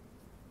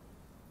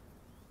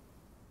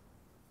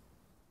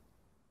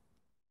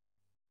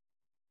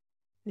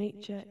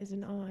 Nature is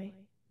an eye.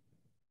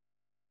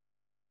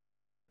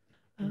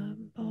 A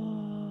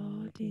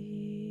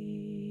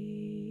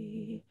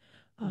body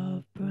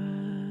of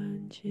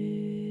branches,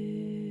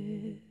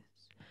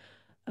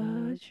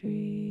 a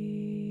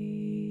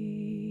tree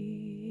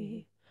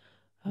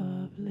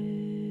of limbs,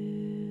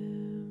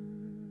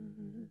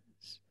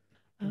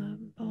 a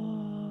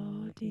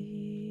body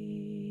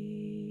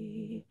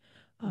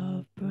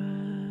of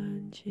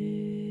branches,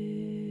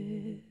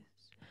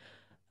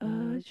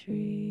 a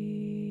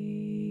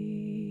tree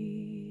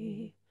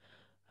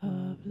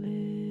of limbs.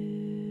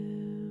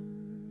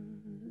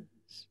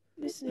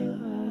 This new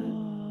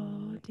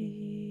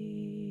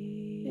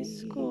body is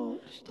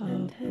scorched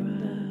and tender,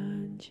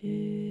 branches,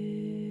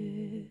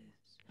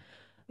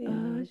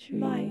 a tree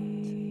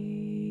light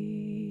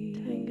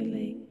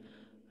tangling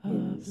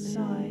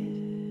inside.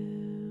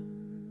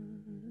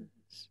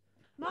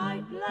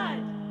 My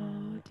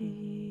blood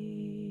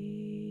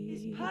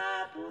is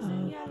purples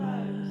and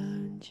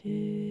yellows.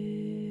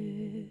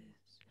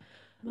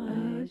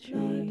 My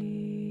tree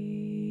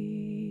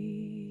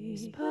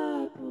is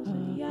purples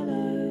and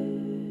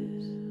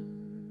yellows.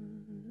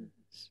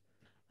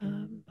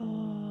 A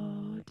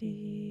body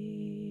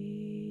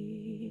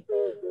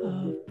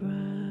of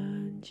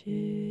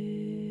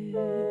branches,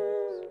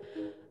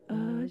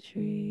 a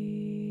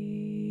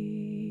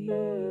tree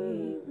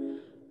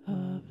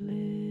of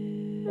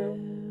limbs,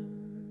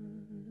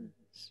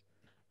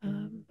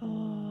 a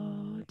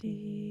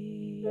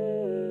body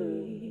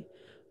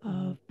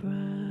of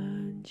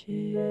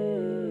branches,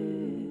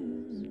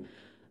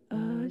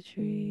 a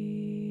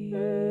tree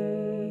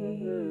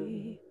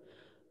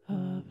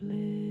of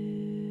limbs,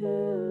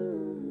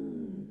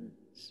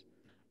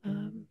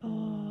 a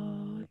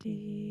body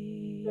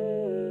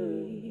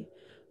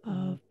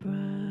of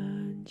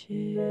branches,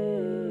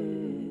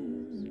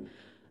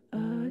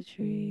 a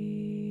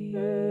tree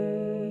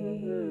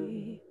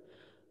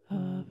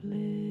of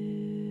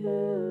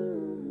limbs,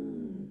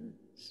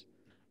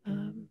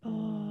 a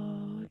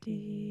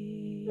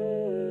body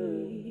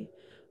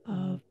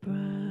of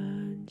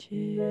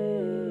branches,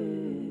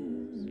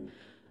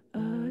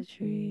 a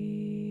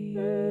tree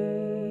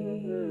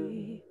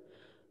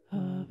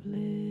of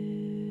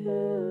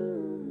limbs,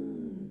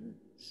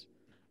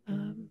 a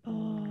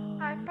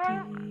body I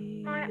broke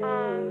my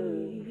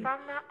arm, from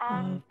the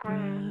arm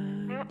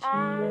grew new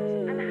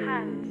arms and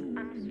hands,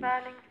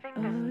 unswirling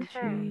fingers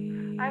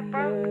too. I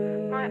broke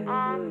my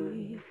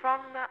arm,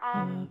 from the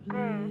arm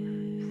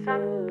grew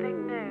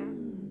something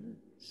new.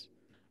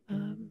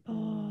 A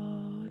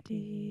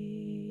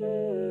body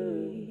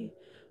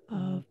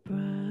of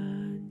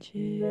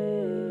branches,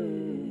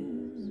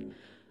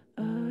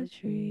 a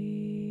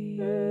tree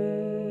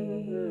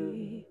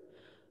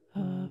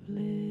of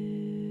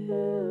limbs,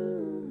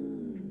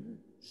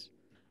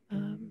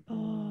 a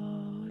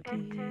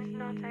It is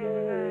not a body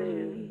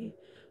reversion,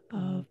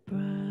 of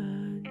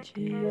branches,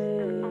 it is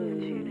an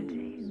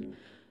opportunity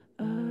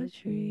a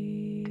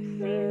tree to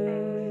see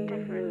things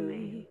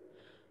differently.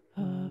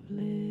 of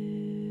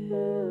limbs,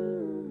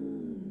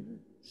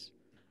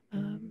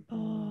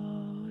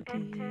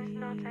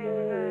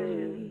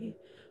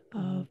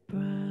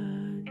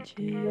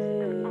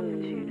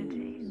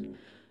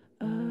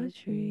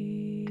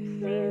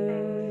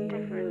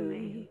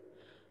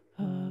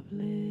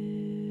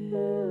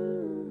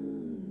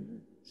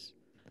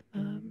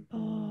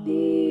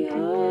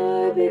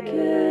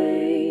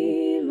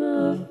 game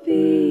of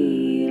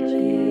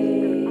feeling,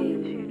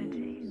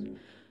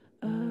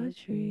 a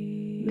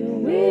tree, the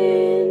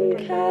wind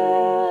carrying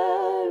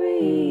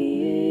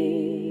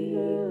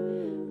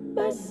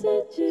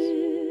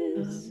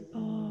messages,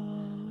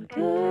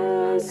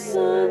 the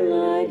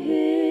sunlight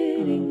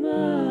hitting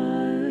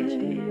my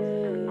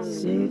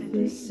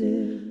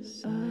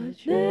surfaces.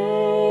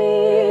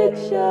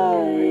 Nature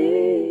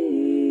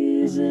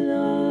is an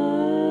eye.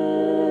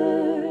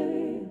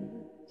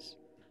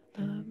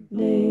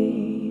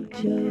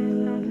 Nature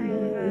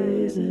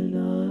is an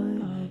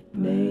eye.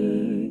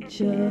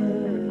 Nature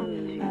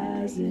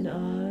as an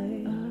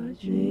eye.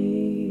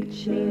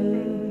 Nature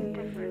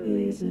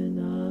is an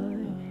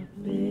eye.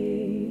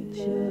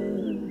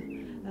 Nature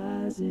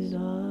as an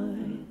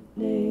eye.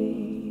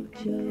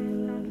 Nature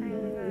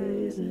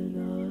is an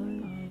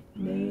eye.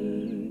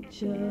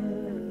 Nature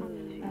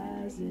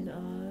as an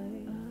eye.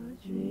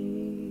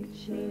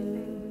 Nature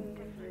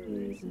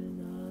is an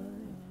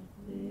eye.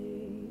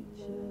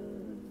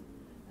 Nature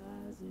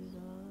as an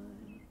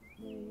eye.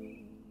 Nature.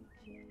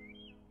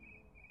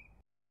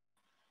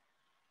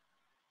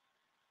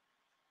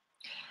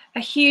 A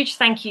huge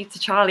thank you to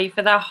Charlie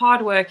for their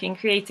hard work in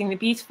creating the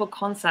beautiful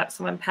concepts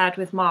when paired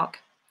with Mark.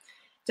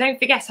 Don't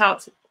forget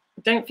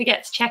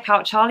to check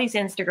out Charlie's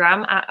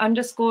Instagram at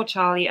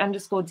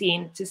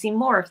 _Charlie_Dean to see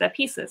more of their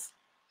pieces.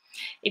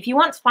 If you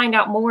want to find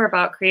out more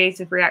about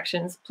creative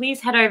reactions,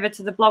 please head over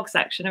to the blog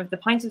section of the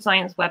Pint of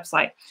Science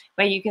website,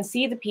 where you can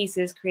see the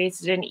pieces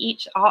created in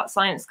each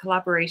art-science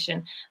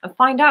collaboration and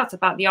find out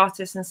about the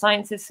artists and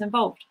scientists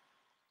involved.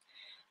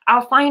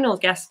 Our final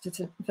guest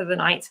for the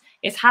night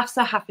is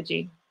Hafsah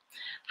Hafeji.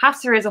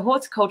 Hafsah is a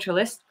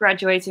horticulturalist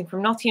graduating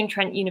from Nottingham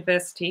Trent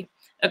University,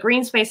 a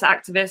green space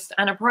activist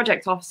and a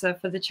project officer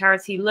for the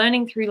charity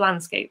Learning Through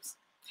Landscapes.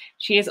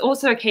 She is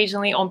also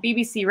occasionally on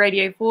BBC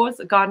Radio 4's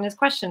Gardener's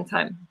Question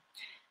Time.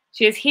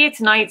 She is here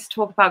tonight to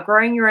talk about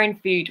growing your own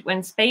food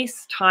when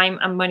space, time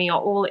and money are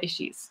all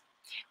issues.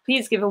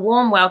 Please give a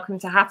warm welcome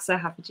to Hafsah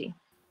Hafeji.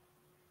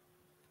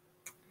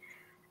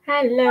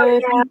 Hello,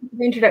 thank you for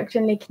the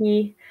introduction,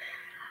 Nikki.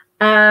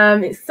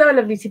 It's so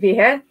lovely to be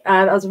here.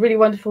 That was a really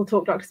wonderful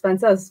talk, Dr.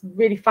 Spencer. It was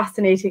really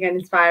fascinating and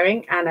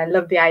inspiring, and I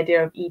love the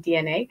idea of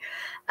eDNA.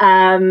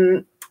 My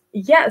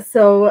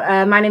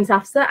name's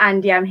Hafsah,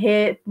 and I'm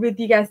here with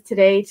you guys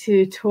today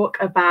to talk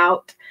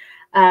about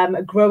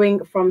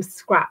growing from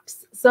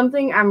scraps.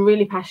 Something I'm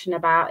really passionate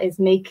about is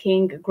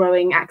making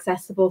growing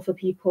accessible for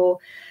people,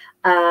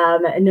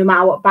 no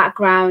matter what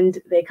background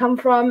they come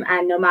from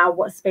and no matter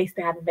what space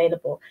they have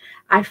available.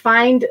 I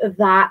find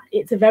that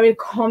it's a very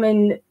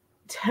common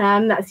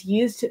term that's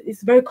used.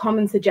 It's a very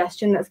common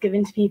suggestion that's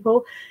given to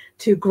people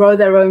to grow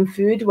their own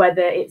food,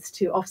 whether it's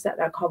to offset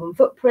their carbon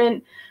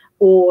footprint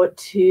or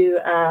to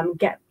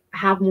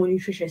have more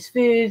nutritious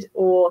food,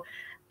 or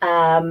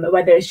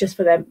whether it's just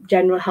for their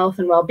general health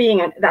and well-being.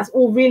 And that's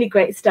all really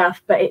great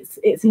stuff, but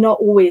it's not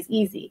always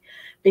easy,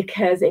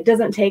 because it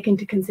doesn't take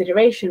into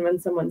consideration when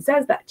someone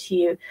says that to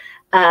you,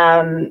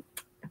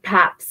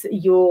 perhaps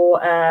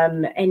your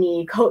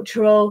any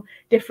cultural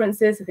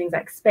differences, so things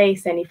like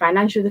space, any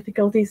financial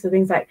difficulties, so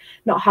things like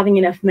not having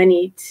enough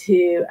money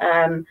to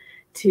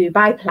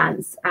buy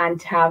plants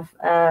and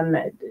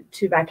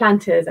to buy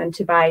planters and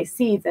to buy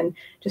seeds and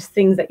just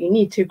things that you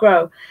need to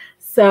grow.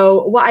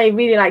 So what I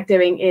really like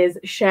doing is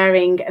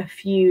sharing a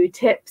few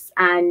tips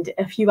and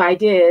a few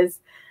ideas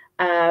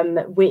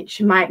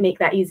which might make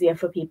that easier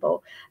for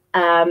people.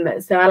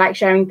 So I like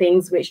sharing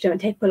things which don't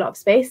take up a lot of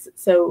space.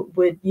 So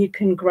you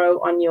can grow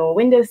on your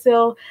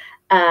windowsill,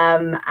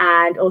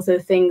 and also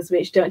things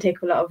which don't take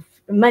up a lot of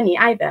money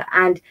either.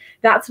 And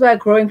that's where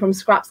growing from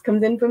scraps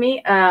comes in for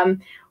me.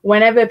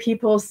 Whenever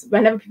people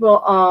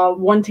are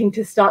wanting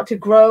to start to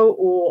grow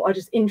or are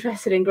just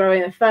interested in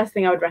growing, the first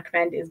thing I would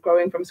recommend is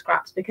growing from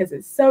scraps, because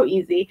it's so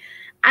easy,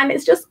 and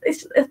it's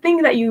a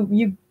thing that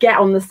you get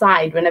on the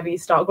side whenever you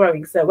start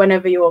growing. So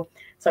whenever you're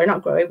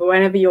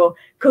whenever you're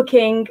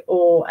cooking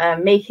or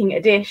making a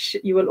dish,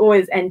 you will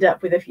always end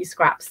up with a few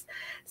scraps.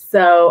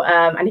 So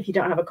and if you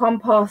don't have a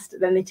compost,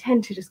 then they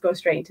tend to just go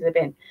straight into the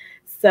bin.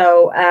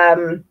 So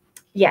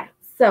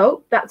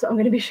so that's what I'm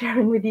going to be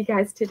sharing with you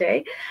guys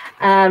today.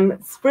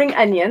 Spring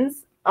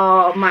onions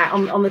are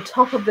on the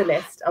top of the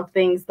list of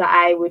things that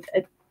I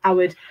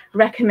would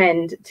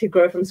recommend to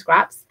grow from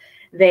scraps.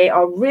 They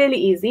are really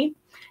easy.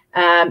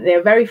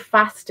 They're very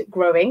fast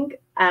growing,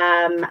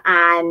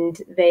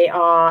 and they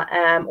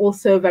are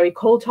also very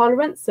cold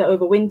tolerant. So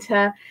over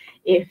winter,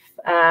 if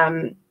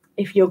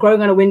you're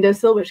growing on a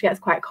windowsill, which gets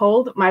quite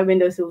cold, my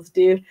windowsills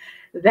do,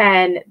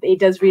 then it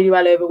does really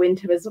well over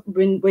winter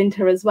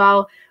as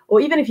well. Or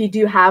even if you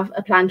do have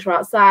a planter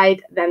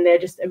outside, then they're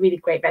just a really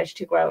great veg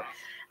to grow.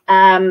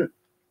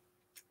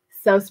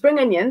 So spring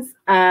onions,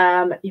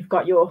 you've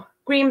got your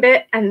green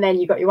bit and then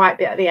you've got your white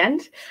bit at the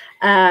end.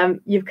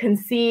 You can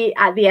see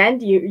at the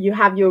end, you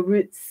have your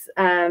roots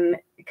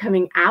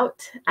coming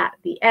out at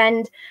the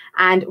end.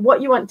 And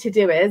what you want to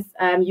do is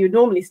you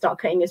normally start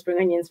cutting your spring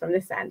onions from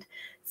this end.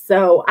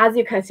 So as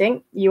you're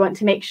cutting, you want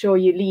to make sure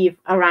you leave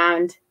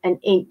around an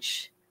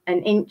inch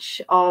an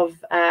inch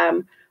of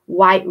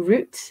white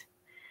root.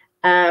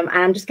 And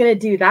I'm just going to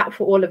do that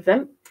for all of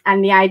them.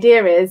 And the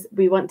idea is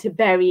we want to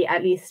bury,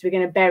 at least we're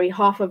going to bury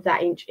half of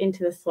that inch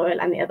into the soil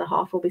and the other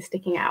half will be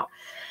sticking out.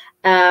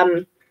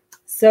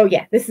 So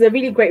yeah, this is a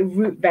really great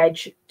root veg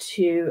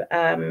to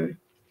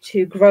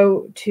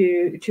grow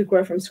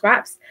from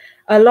scraps.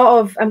 I'm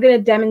going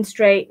to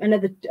demonstrate I'm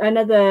going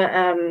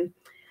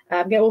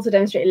to also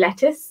demonstrate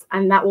lettuce,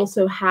 and that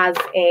also has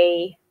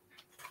a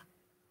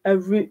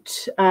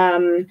root,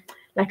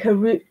 like a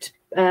root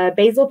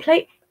basil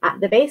plate at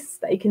the base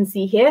that you can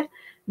see here.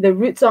 The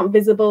roots aren't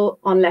visible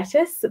on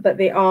lettuce, but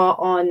they are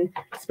on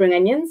spring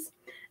onions.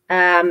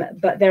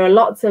 But there are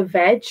lots of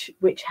veg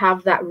which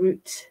have that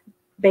root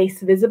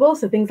base visible.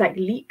 So things like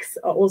leeks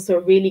are also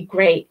a really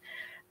great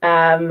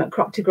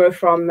crop to grow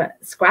from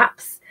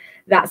scraps.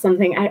 That's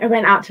something I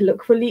went out to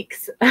look for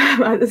leeks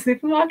at the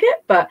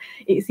supermarket, but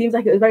it seems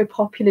like it was a very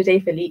popular day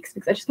for leeks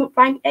because I just couldn't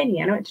find any,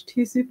 and I went to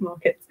 2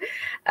 supermarkets.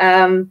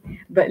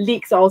 But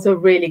leeks are also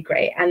really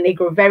great, and they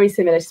grow very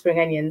similar to spring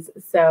onions.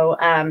 So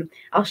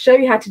I'll show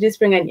you how to do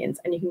spring onions,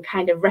 and you can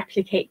kind of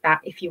replicate that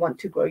if you want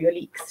to grow your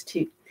leeks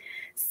too.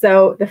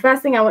 So the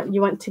first thing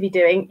you want to be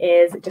doing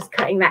is just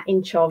cutting that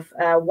inch of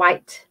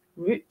white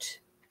root.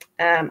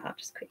 I'll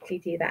just quickly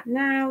do that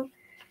now.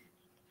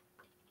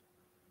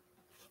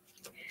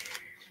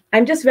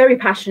 I'm just very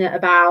passionate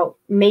about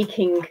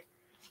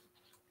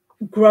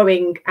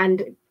growing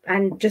and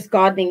just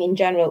gardening in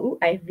general. Ooh,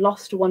 I've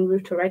lost one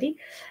root already.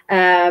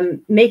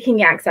 Making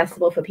it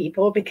accessible for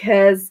people,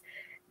 because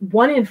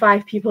 1 in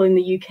 5 people in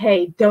the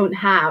UK don't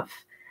have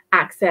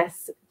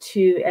access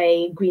to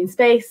a green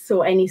space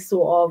or any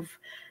sort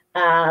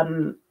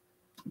of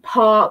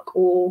park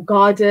or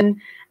garden,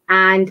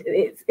 and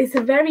it's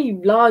a very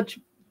large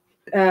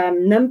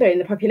number in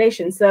the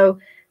population. So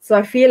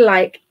I feel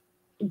like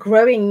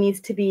growing needs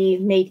to be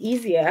made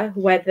easier,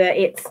 whether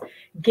it's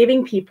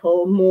giving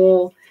people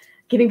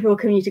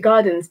community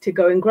gardens to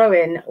go and grow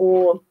in,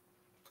 or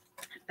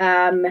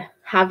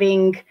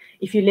having,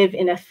 if you live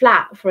in a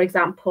flat, for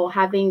example,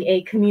 having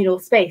a communal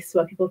space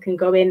where people can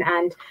go in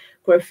and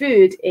grow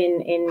food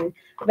in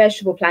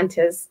vegetable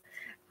planters.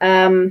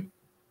 And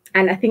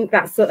I think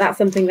that's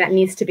something that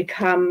needs to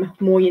become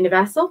more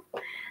universal,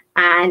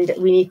 and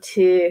we need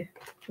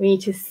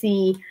to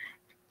see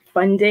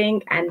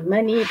funding and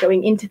money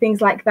going into things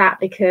like that,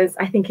 because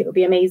I think it would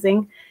be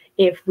amazing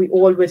if we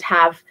all would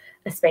have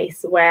a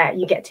space where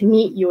you get to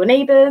meet your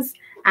neighbors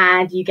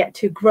and you get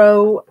to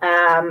grow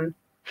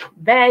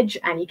veg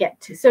and you get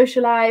to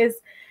socialize,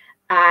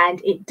 and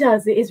it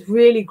is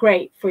really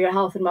great for your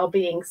health and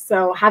well-being.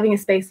 So having a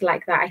space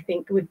like that, I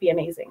think, would be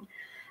amazing.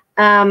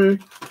 So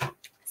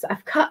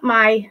I've cut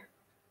my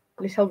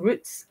little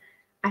roots.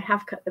 I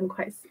have cut them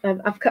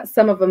I've cut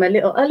some of them a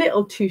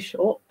little too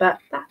short, but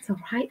that's all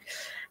right.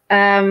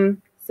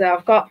 So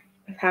I've got,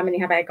 how many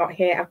have I got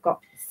here? I've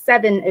got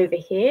 7 over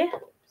here. I'm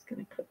just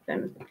going to put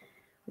them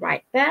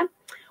right there.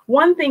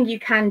 One thing you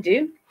can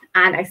do,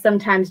 and I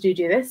sometimes do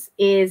this,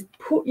 is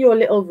put your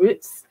little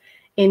roots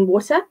in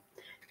water.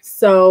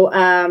 So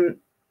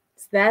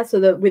it's there, so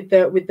that with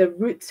the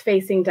roots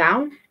facing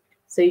down.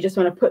 So you just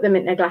want to put them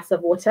in a glass of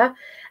water,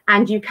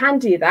 and you can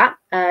do that.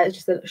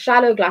 Just a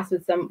shallow glass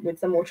with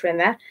some water in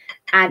there,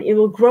 and it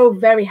will grow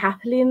very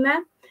happily in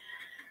there.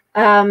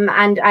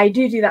 And I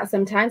do that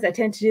sometimes. I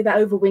tend to do that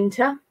over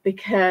winter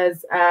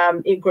because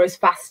it grows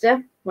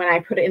faster when I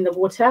put it in the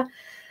water.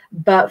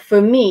 But for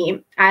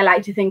me, I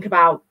like to think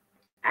about,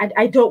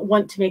 I don't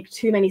want to make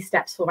too many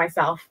steps for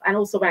myself. And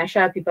also when I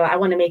share with people, I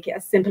want to make it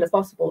as simple as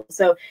possible.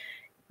 So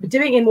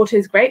doing it in water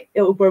is great.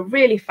 It will grow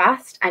really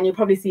fast. And you'll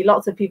probably see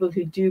lots of people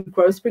who do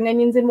grow spring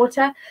onions in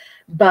water.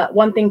 But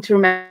one thing to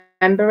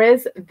remember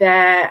is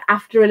that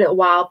after a little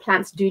while,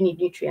 plants do need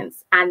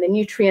nutrients. And the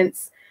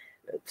nutrients,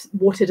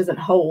 water doesn't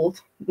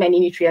hold many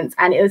nutrients,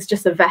 and it is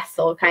just a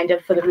vessel kind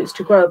of for the roots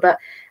to grow. But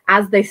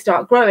as they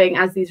start growing,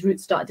 as these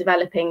roots start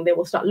developing, they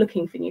will start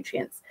looking for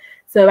nutrients.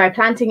 So by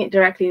planting it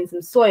directly in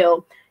some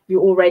soil,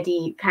 you're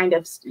already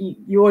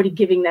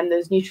giving them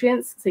those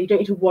nutrients, so you don't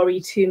need to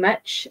worry too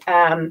much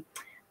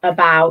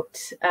about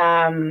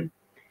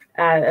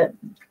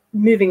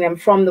moving them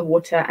from the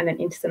water and then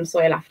into some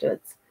soil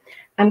afterwards.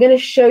 I'm going to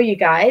show you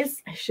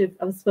guys, I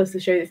was supposed to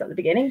show this at the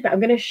beginning, but I'm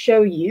going to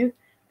show you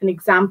an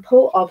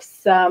example of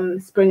some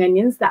spring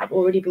onions that have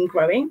already been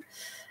growing.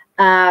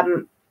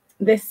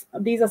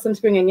 These are some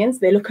spring onions.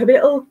 They look a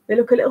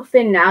little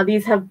thin now.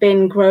 These have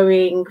been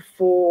growing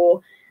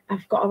for,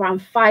 I've got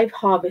around 5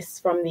 harvests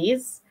from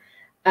these.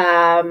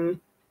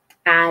 And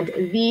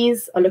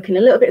these are looking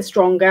a little bit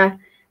stronger.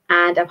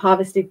 And I've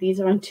harvested these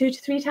around 2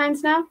 to 3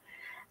 times now.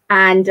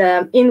 And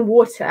in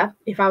water,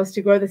 if I was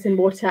to grow this in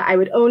water, I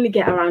would only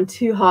get around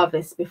 2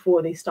 harvests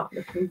before they start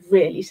looking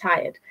really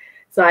tired.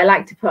 So I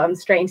like to put them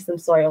straight into some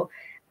soil,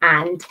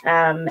 and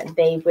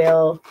they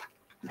will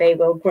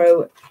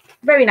grow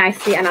very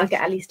nicely, and I'll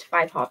get at least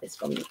 5 harvests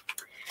from them.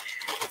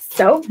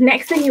 So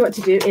next thing you want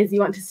to do is you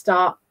want to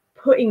start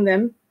putting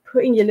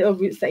your little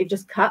roots that you've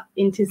just cut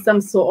into some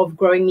sort of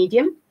growing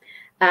medium.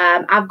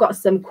 I've got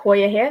some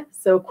koya here.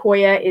 So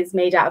koya is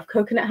made out of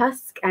coconut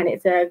husk, and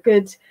it's a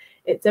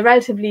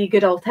relatively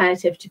good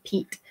alternative to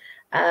peat,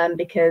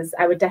 because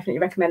I would definitely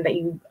recommend that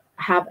you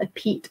have a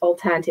peat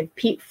alternative,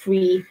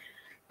 peat-free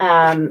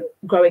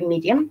growing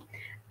medium.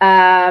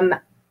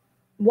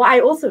 What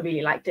I also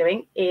really like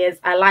doing is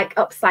I like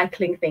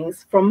upcycling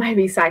things from my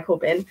recycle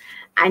bin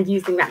and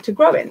using that to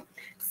grow in.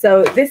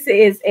 So this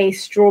is a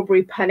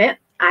strawberry punnet.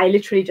 I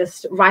literally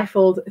just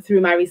rifled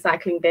through my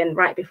recycling bin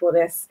right before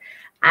this,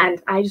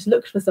 and I just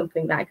looked for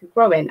something that I could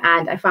grow in,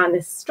 and I found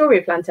this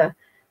strawberry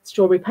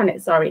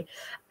punnet, sorry.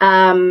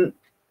 The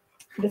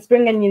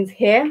spring onions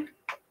here,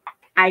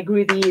 I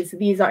grew these.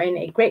 These are in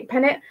a grape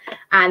punnet,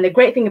 and the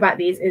great thing about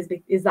these is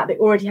that they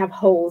already have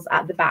holes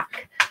at the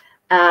back.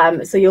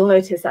 So you'll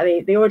notice that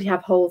they already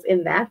have holes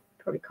in there.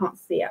 Probably can't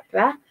see up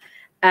there.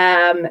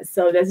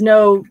 So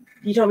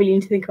you don't really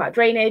need to think about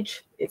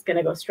drainage. It's going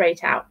to go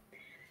straight out.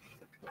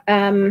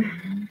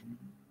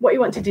 What you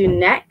want to do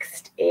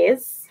next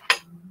is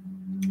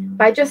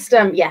by just,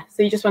 so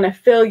you just want to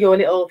fill your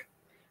little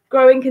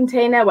growing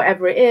container,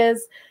 whatever it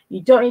is.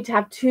 You don't need to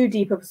have too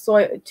deep of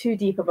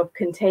a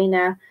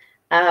container.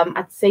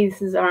 I'd say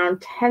this is around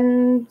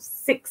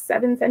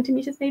 6-7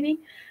 centimeters maybe.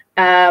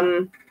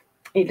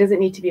 It doesn't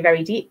need to be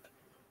very deep.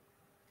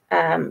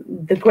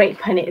 The grape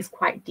punnet is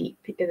quite deep.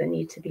 It doesn't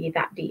need to be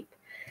that deep.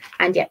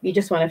 And yeah, you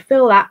just want to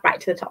fill that right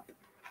to the top.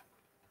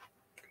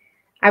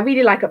 I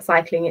really like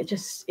upcycling.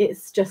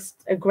 It's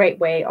just a great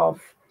way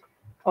of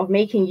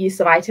making use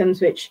of items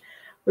which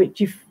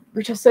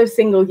are so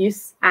single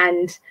use,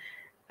 and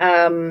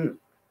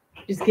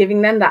just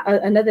giving them that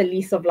another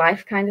lease of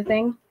life kind of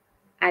thing.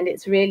 And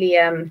it's really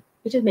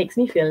it just makes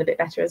me feel a bit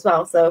better as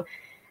well. So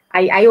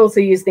I also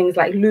use things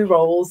like loo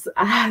rolls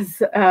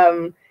as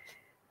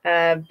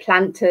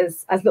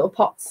planters, as little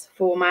pots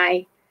for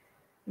my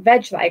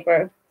veg that I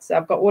grow. So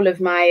I've got all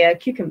of my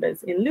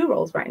cucumbers in loo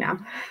rolls right now.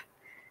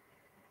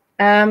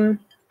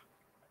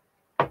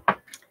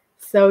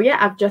 So yeah,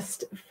 I've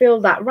just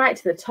filled that right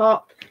to the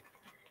top.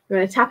 I'm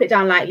going to tap it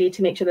down lightly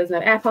to make sure there's no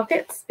air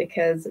pockets,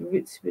 because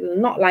roots will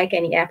not like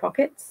any air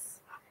pockets.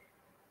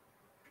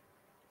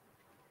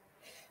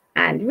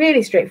 And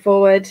really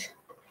straightforward.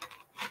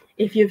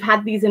 If you've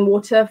had these in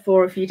water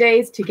for a few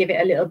days to give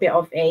it a little bit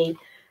of a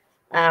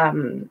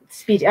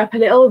speed it up a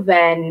little,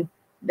 then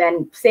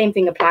same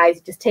thing applies.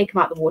 You just take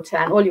them out of the water,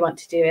 and all you want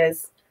to do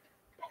is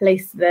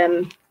place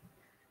them.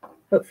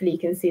 Hopefully you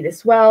can see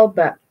this well,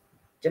 but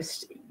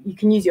you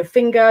can use your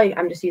finger.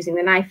 I'm just using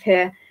the knife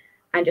here,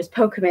 and just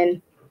poke them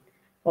in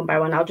one by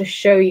one. I'll just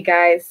show you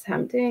guys how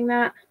I'm doing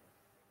that.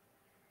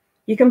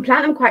 You can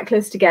plant them quite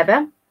close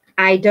together.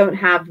 I don't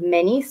have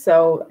many,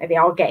 so they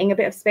are getting a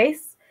bit of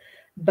space.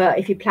 But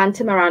if you plant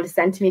them around 1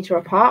 centimeter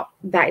apart,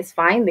 that is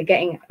fine. They're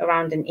getting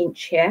around 1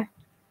 inch here.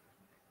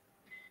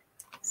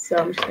 So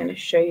I'm just going to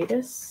show you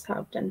this.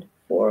 I've done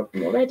 4 of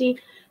them already.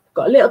 I've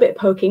got a little bit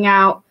poking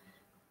out.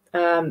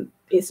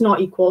 It's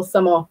not equal.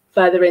 Some are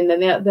further in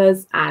than the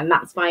others, and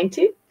that's fine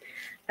too.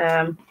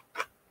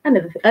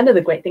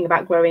 Another great thing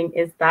about growing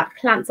is that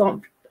plants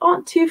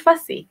aren't too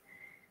fussy,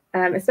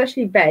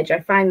 especially veg.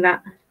 I find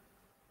that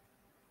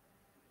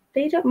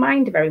they don't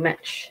mind very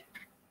much.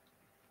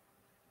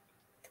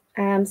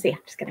 So yeah, I'm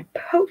just going to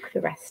poke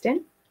the rest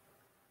in.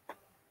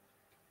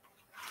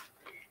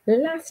 The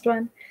last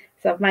one.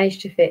 So I've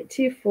managed to fit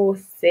 2, 4,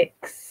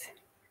 6.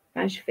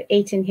 Managed to fit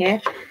 8 in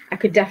here. I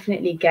could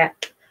definitely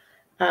get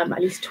at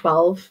least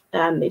 12.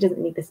 It doesn't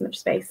need this much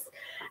space.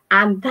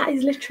 And that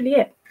is literally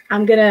it.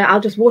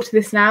 I'll just water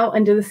this now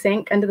under the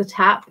sink, under the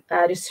tap,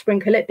 just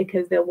sprinkle it,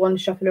 because they'll want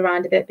to shuffle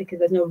around a bit because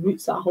there's no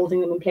roots that are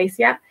holding them in place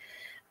yet.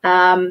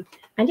 And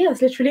yeah,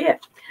 that's literally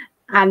it.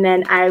 And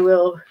then I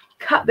will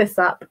cut this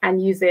up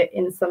and use it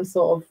in some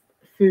sort of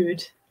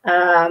food.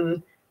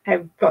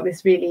 I've got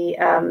this really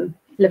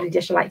lovely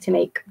dish I like to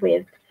make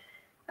with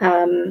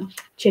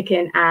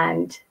chicken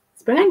and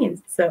spring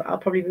onions. So I'll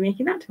probably be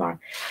making that tomorrow.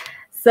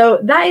 So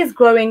that is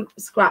growing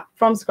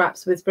from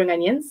scraps with spring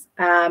onions.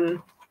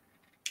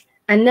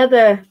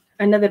 Another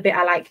bit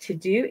I like to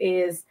do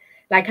is,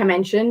 like I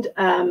mentioned,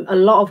 a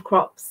lot of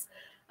crops,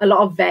 a lot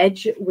of veg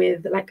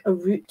with like a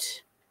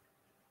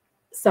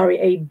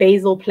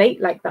basil plate,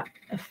 like that,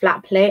 a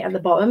flat plate at the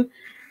bottom.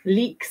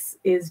 Leeks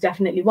is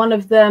definitely one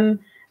of them.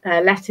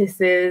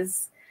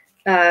 Lettuces.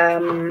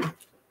 Yeah,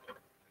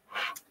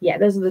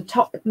 those are the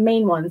top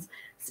main ones.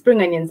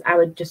 Spring onions I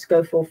would just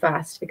go for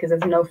first, because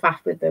there's no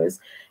faff with those.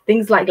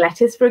 Things like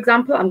lettuce, for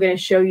example, I'm going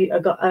to show you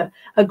a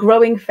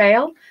growing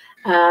fail.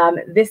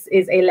 This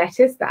is a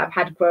lettuce that I've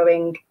had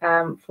growing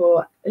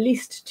for at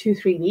least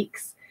 2-3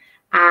 weeks.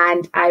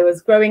 And I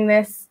was growing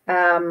this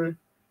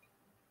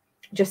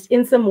just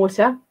in some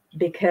water,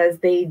 because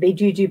they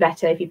do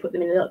better if you put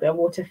them in a little bit of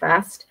water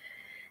first.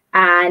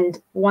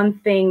 And one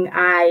thing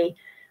I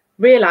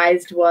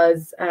realized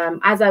was,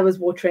 as I was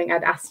watering,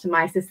 I'd asked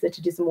my sister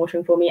to do some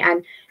watering for me,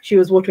 and she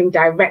was watering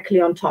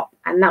directly on top.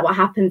 And that what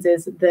happens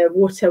is the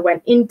water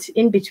went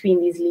in between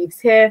these leaves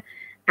here,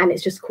 and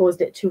it's just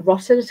caused it to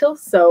rot a little.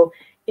 So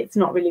it's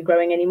not really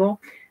growing anymore.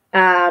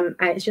 and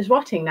it's just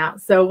rotting now.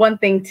 So one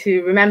thing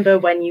to remember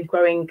when you're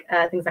growing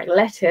things like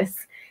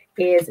lettuce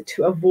is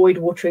to avoid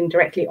watering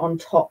directly on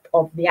top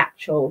of the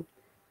actual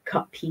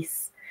cut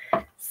piece.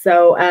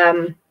 So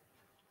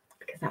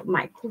because that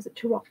might cause it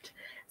to rot.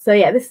 So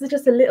yeah, this is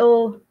just a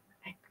little,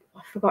 I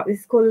forgot, this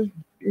is called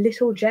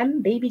little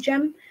gem, baby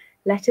gem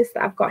lettuce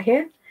that I've got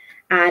here.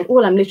 And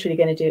all I'm literally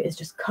going to do is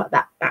just cut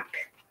that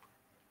back,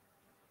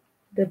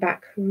 the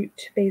back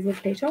root basil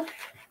plate off.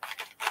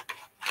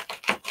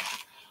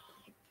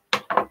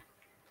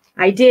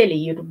 Ideally,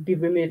 you'd be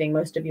removing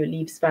most of your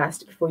leaves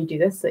first before you do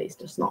this, so it's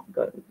just not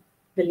good.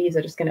 The leaves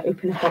are just going to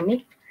open up on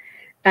me.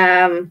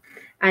 And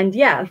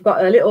yeah, I've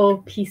got a little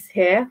piece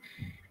here.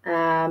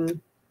 That's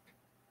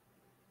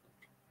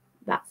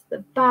the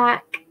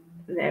back.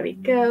 There we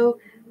go.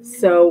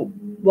 So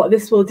what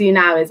this will do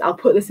now is I'll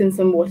put this in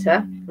some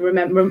water.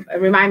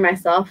 Remind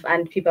myself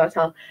and people I'll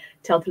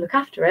tell to look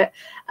after it,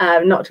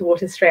 not to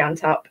water straight on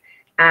top.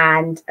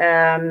 And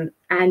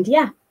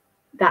yeah,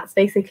 that's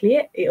basically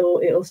it.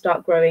 It'll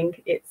start growing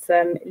its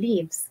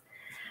leaves.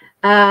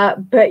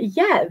 But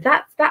yeah,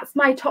 that's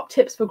my top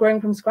tips for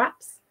growing from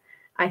scraps.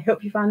 I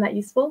hope you found that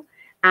useful.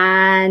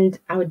 And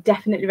I would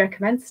definitely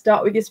recommend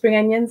start with your spring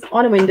onions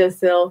on a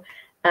windowsill,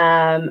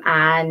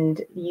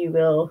 and you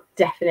will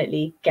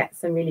definitely get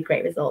some really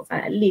great results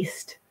and at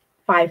least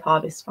 5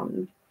 harvests from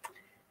them.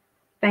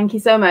 Thank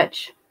you so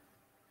much.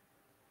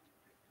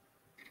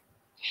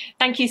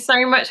 Thank you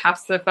so much,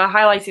 Hafsah, for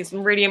highlighting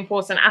some really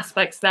important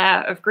aspects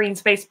there of green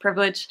space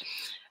privilege.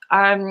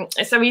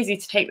 It's so easy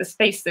to take the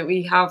space that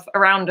we have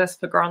around us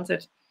for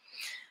granted.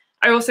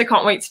 I also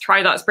can't wait to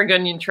try that spring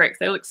onion trick.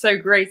 They look so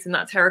great in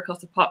that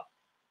terracotta pot.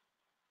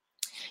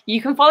 You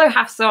can follow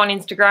Hafsah on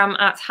Instagram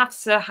at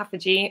Hafsah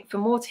Hafeji for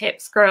more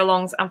tips,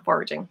 grow-alongs and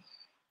foraging.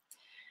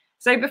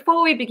 So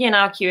before we begin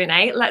our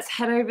Q&A, let's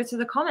head over to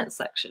the comments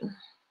section.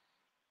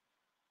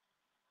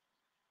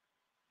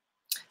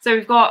 So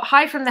we've got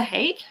hi from The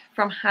Hague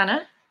from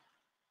Hannah.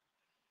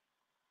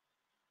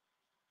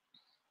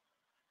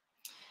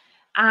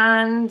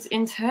 And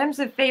in terms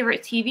of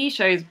favorite TV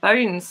shows,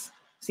 Bones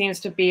seems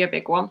to be a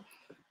big one.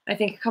 I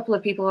think a couple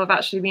of people have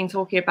actually been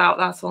talking about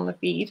that on the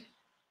feed.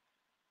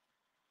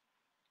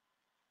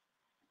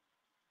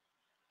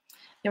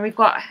 Then we've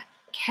got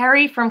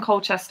Kerry from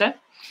Colchester.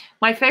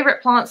 My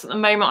favorite plants at the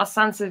moment are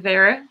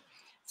Sansevieria.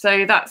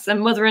 So that's a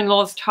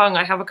mother-in-law's tongue.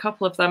 I have a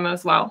couple of them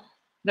as well.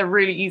 They're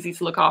really easy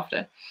to look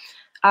after.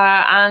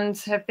 And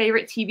her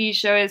favorite TV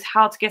show is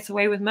How to Get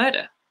Away with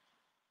Murder.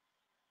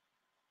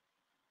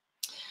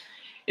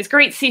 It's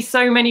great to see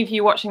so many of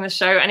you watching the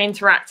show and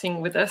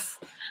interacting with us.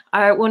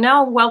 We'll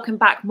now welcome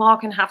back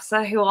Mark and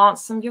Hafsah, who will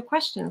answer some of your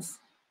questions.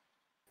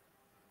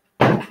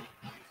 Hi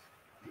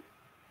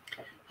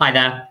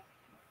there.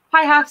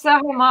 Hi,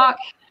 Hafsah. Hi, Mark.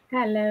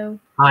 Hello.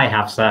 Hi,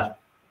 Hafsah.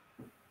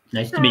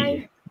 Nice to meet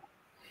you.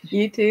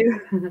 You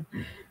too.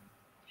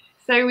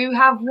 So we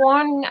have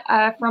one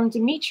from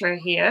Dimitra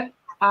here,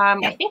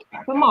 I think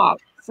for Mark.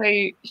 So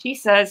she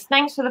says,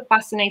 thanks for the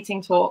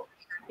fascinating talk.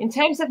 In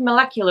terms of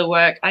molecular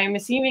work, I am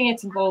assuming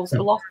it involves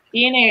a lot of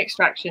DNA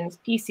extractions,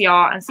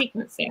 PCR, and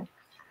sequencing.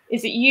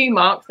 Is it you,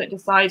 Mark, that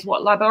decides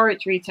what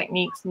laboratory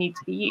techniques need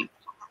to be used?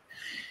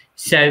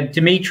 So,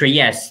 Dimitri,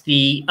 yes,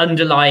 the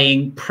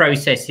underlying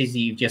processes that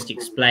you've just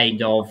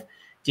explained of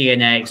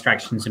DNA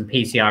extractions and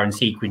PCR and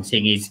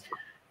sequencing is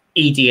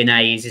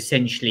eDNA is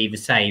essentially the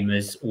same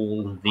as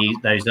all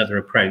those other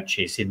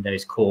approaches in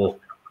those core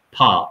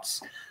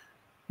parts.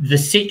 The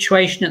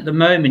situation at the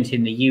moment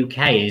in the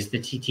UK is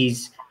that it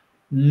is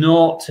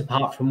not,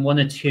 apart from 1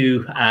 or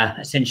 2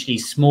 essentially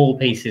small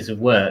pieces of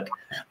work,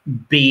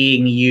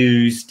 being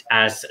used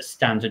as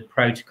standard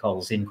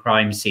protocols in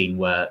crime scene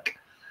work.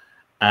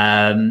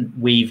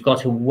 We've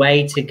got a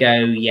way to go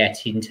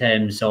yet in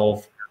terms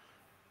of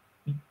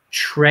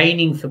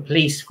training for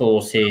police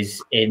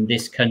forces in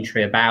this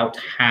country about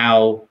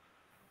how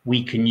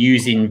we can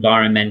use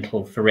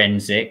environmental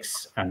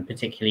forensics and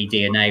particularly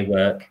DNA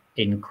work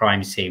in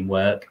crime scene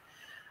work.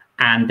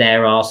 And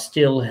there are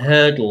still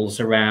hurdles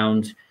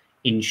around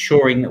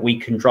ensuring that we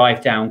can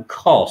drive down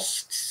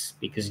costs,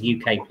 because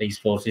UK police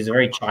forces are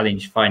very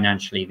challenged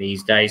financially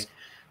these days,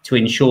 to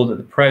ensure that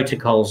the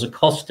protocols are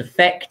cost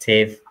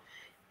effective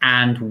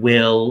and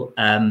will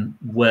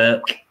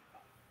work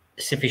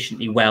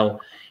sufficiently well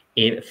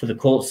for the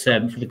court's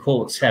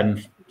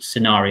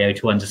scenario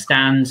to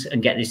understand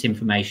and get this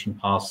information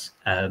past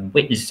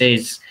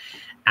witnesses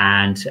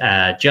and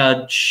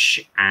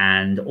judge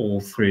and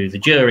all through the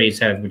jury,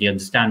 so everybody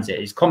understands it.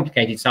 It's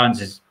complicated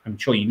science, as I'm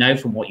sure you know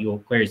from what your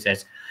query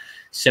says.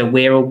 So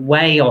we're a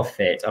way off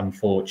it,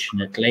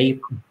 unfortunately,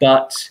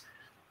 but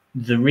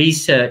the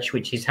research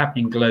which is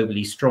happening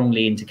globally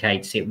strongly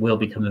indicates it will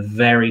become a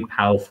very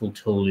powerful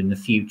tool in the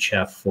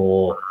future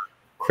for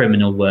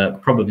criminal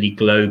work, probably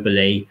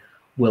globally.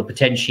 Will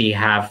potentially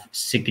have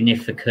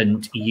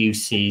significant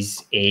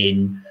uses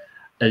in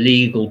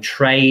illegal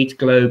trade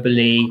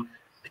globally,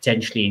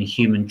 potentially in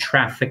human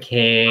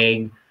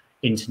trafficking,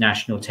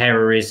 international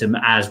terrorism,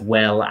 as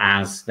well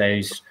as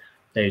those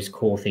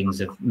core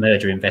things of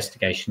murder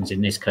investigations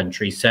in this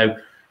country. So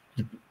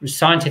the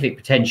scientific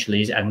potential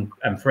is and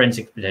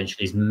forensic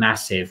potential is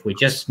massive. We're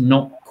just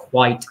not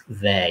quite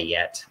there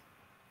yet.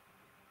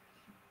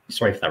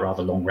 Sorry for that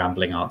rather long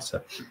rambling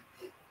answer.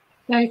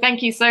 No,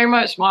 thank you so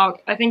much,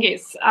 Mark. I think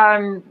it's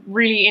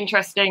really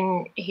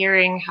interesting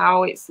hearing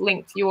how it's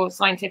linked, your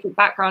scientific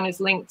background is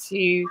linked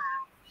to,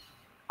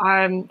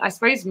 I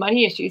suppose,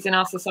 money issues in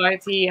our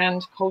society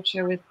and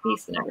culture with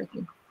peace and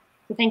everything.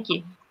 So thank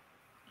you.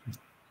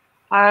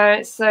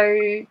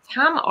 So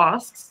Tam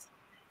asks,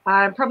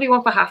 probably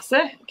one for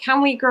Hafsah,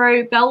 can we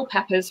grow bell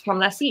peppers from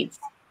their seeds?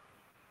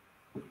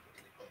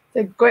 It's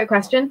a great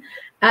question.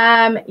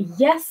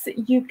 Yes,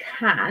 you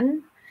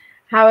can.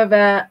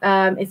 However,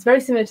 it's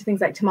very similar to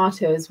things like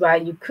tomatoes, where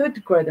you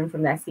could grow them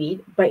from their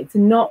seed, but it's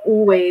not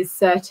always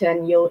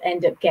certain you'll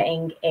end up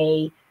getting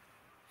a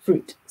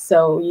fruit.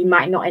 So you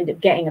might not end up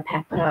getting a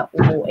pepper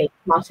or a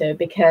tomato,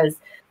 because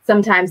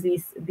sometimes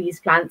these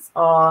plants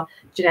are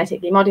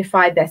genetically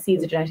modified. Their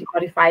seeds are genetically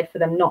modified for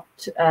them not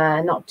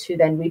to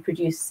then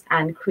reproduce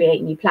and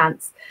create new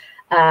plants,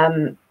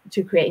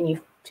 to create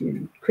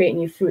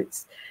new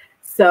fruits.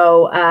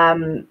 So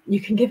you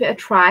can give it a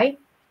try.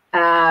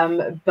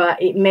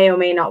 But it may or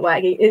may not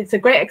work. It's a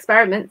great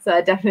experiment, so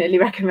I definitely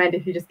recommend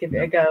if you just give it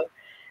a go.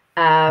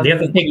 The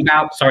other thing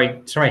about,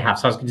 sorry,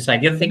 Hafs, I was going to say,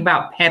 the other thing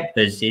about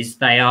peppers is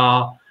they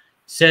are,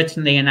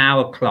 certainly in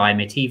our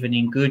climate, even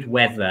in good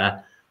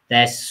weather,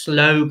 they're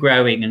slow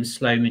growing and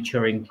slow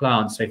maturing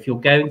plants. So if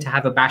you're going to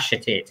have a bash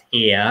at it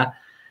here,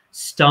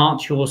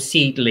 start your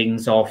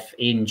seedlings off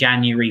in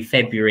January,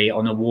 February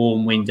on a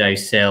warm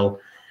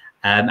windowsill,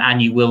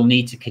 and you will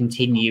need to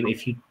continue,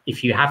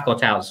 if you have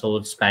got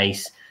outdoor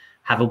space,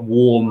 have a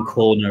warm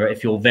corner,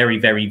 if you're very,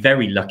 very,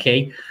 very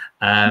lucky,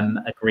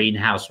 a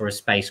greenhouse or a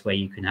space where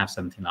you can have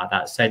something like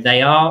that. So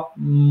they are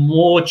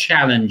more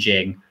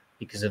challenging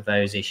because of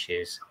those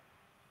issues.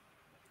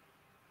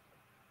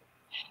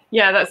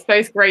 Yeah, that's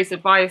both great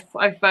advice.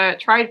 I've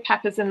tried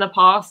peppers in the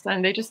past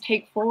and they just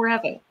take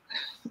forever.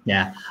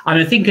 Yeah, and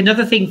I think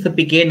another thing for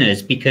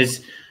beginners,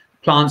 because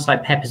plants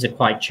like peppers are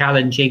quite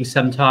challenging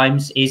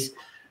sometimes, is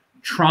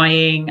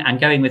trying and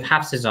going with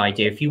Hafsah's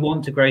idea. If you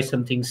want to grow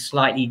something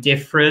slightly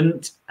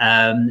different,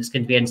 that's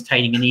going to be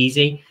entertaining and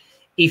easy,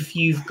 if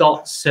you've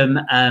got some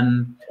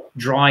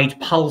dried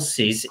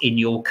pulses in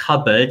your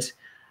cupboard,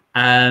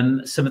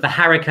 some of the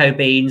haricot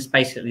beans,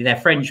 basically they're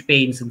French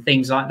beans and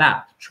things like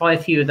that, try a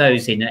few of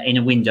those in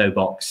a window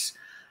box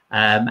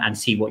and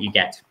see what you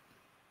get.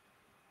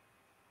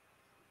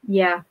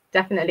 Yeah,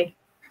 definitely.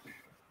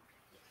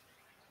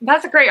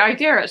 That's a great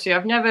idea, actually.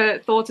 I've never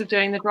thought of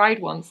doing the dried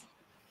ones.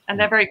 And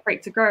they're very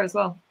quick to grow as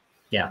well.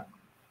 Yeah.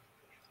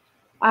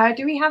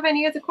 Do we have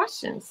any other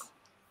questions?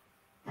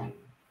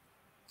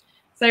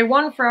 So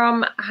one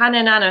from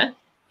Hannah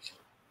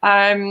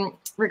Nana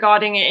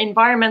regarding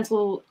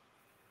environmental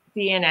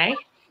DNA.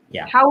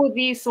 Yeah. How will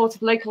these sort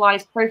of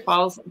localized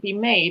profiles be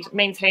made,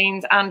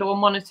 maintained, and or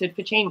monitored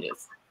for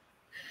changes?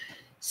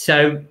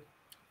 So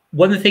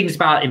one of the things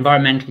about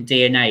environmental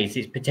DNA is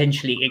it's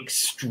potentially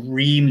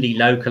extremely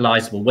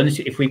localizable.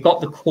 If we've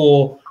got the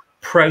core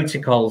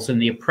protocols and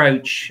the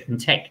approach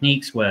and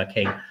techniques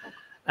working,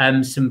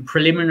 some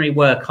preliminary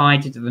work I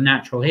did at the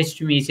Natural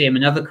History Museum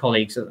and other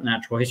colleagues at the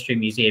Natural History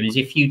Museum is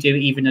if you do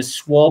even a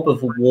swab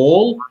of a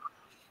wall,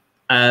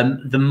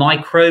 the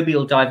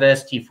microbial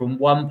diversity from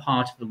one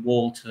part of the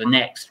wall to the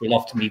next will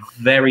often be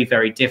very,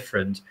 very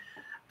different.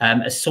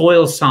 A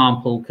soil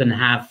sample can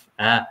have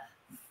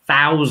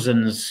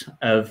thousands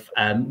of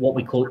what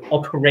we call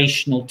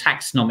operational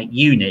taxonomic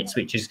units,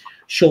 which is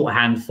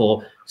shorthand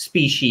for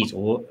species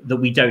or that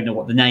we don't know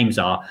what the names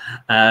are.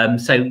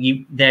 So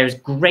there's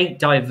great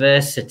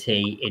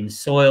diversity in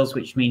soils,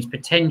 which means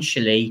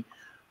potentially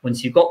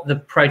once you've got the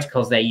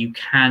protocols there, you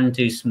can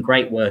do some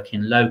great work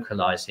in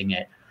localizing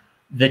it.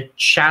 The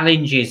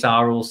challenges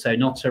are also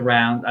not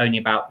around only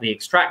about the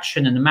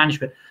extraction and the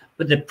management,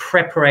 but the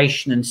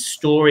preparation and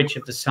storage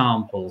of the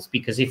samples.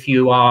 Because if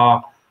you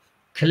are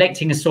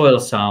collecting a soil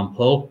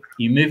sample,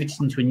 you move it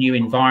into a new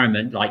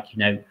environment, like, you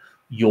know,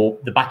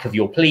 the back of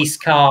your police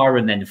car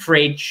and then the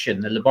fridge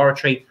and the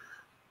laboratory,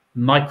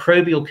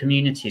 microbial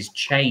communities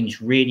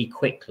change really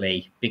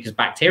quickly because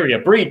bacteria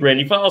breed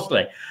really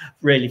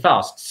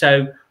fast.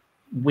 So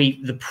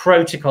the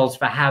protocols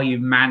for how you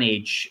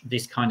manage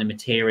this kind of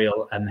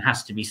material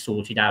has to be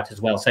sorted out as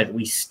well, so that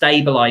we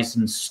stabilize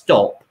and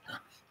stop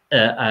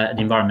an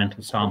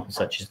environmental sample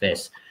such as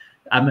this.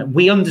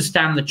 We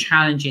understand the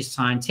challenges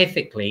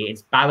scientifically.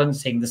 It's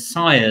balancing the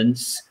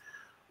science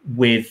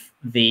with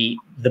the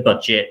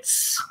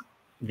budgets,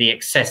 the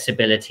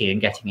accessibility,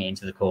 and getting it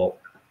into the court.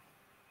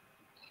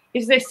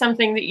 Is this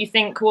something that you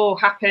think will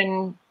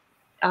happen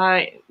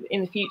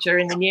in the future,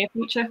 in the near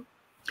future?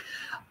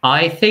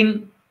 I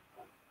think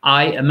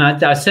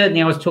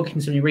certainly I was talking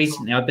to somebody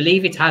recently. I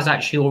believe it has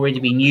actually already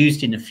been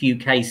used in a few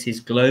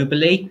cases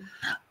globally.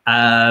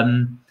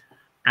 And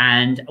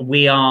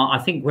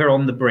I think we're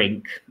on the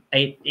brink.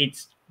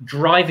 It's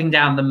driving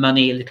down the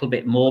money a little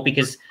bit more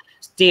because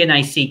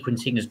DNA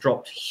sequencing has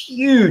dropped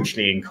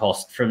hugely in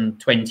cost from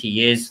 20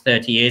 years,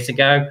 30 years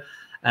ago,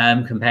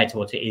 compared to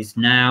what it is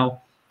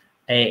now.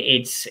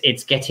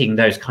 it's getting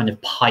those kind of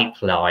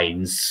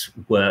pipelines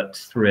worked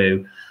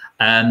through.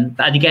 And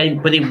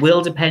again, but it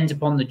will depend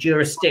upon the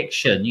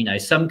jurisdiction. You know,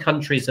 some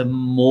countries are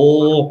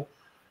more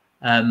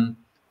on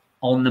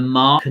the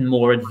mark and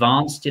more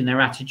advanced in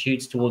their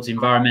attitudes towards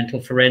environmental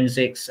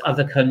forensics.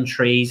 Other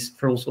countries,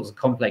 for all sorts of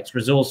complex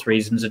resource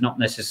reasons, are not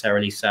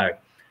necessarily so.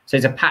 So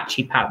it's a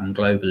patchy pattern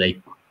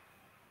globally.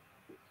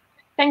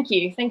 Thank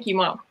you,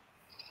 Mark.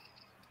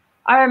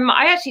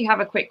 I actually have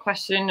a quick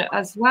question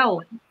as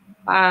well,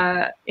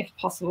 if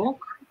possible.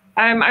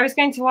 I was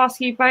going to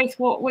ask you both,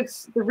 what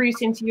was the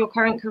route into your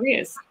current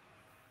careers?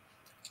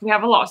 We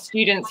have a lot of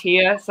students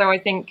here, so I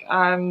think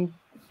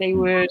they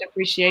would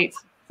appreciate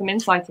some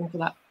insight into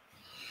that.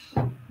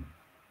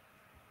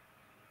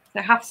 So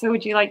Hafsah,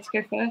 would you like to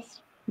go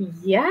first?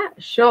 Yeah,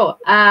 sure.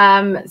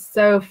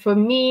 So for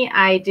me,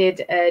 I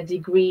did a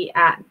degree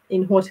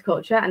in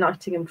horticulture at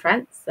Nottingham,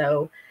 Trent.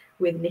 So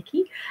with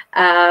Nikki,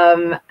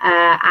 yeah,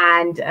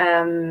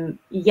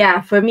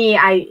 for me,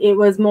 it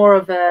was more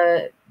of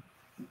a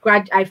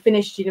I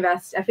finished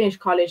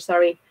college.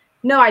 Sorry,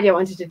 no idea what I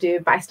wanted to do,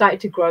 but I started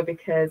to grow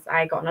because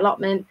I got an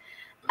allotment,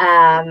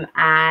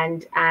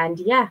 and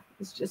yeah,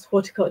 it's just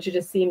horticulture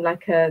just seemed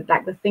like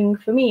the thing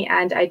for me,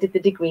 and I did the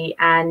degree,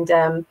 and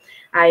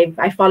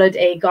I followed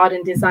a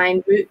garden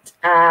design route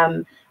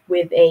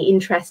with a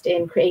interest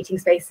in creating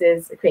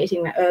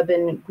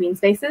urban green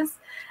spaces.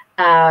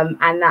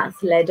 And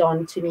that's led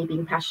on to me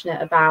being passionate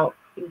about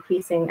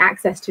increasing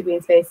access to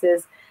green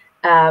spaces,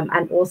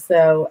 and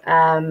also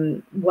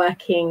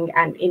working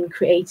and in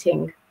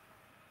creating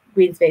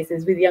green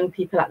spaces with young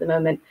people at the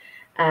moment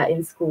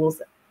in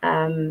schools.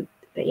 But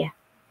yeah,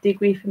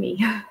 degree for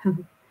me.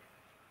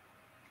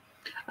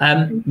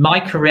 My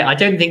career, I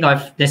don't think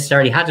I've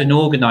necessarily had an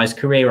organized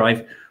career.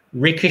 I've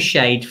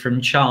ricocheted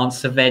from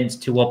chance events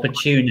to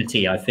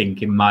opportunity, I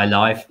think, in my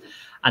life.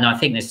 And I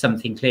think there's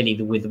something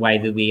clearly with the way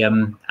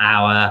that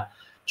our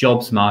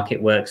jobs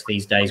market works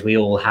these days, we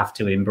all have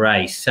to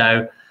embrace.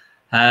 So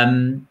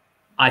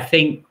I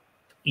think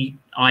you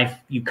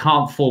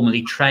can't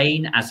formally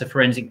train as a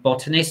forensic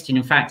botanist. And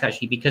in fact,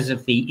 actually, because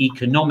of the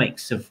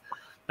economics of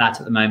that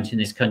at the moment in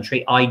this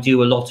country, I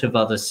do a lot of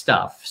other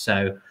stuff.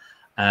 So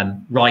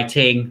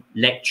writing,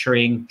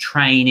 lecturing,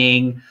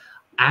 training,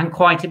 and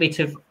quite a bit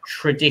of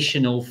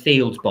traditional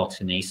field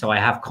botany. So I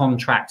have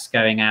contracts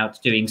going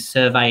out doing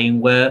surveying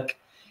work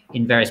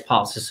in various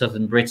parts of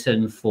southern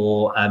Britain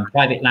for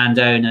private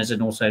landowners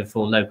and also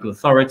for local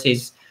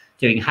authorities,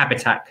 doing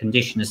habitat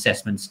condition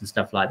assessments and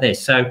stuff like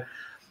this. So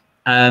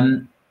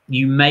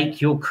you make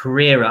your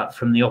career up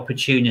from the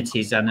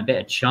opportunities and a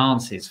bit of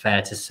chance, it's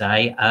fair to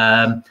say.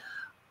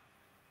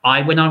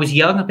 When I was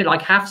young, a bit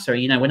like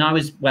Hafsah, you know, when I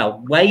was, well,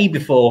 way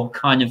before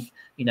kind of,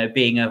 you know,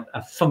 being a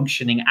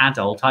functioning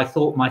adult, I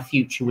thought my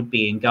future would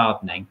be in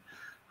gardening.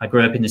 I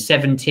grew up in the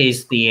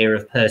 70s, the era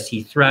of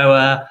Percy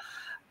Thrower.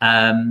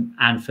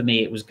 And for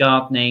me, it was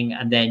gardening.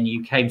 And then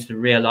you came to the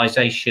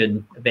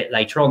realization a bit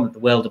later on that the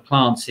world of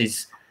plants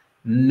is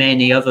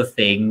many other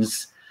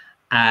things.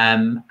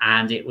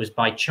 And it was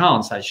by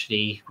chance,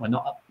 actually,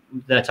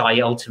 that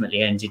I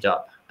ultimately ended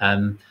up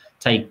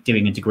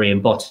doing a degree in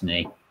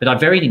botany. But I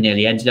very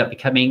nearly ended up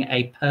becoming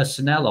a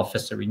personnel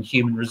officer in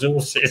human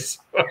resources.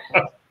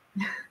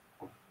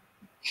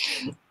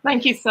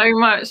 Thank you so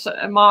much,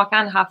 Mark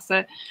and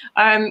Hafsah.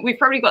 We've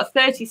probably got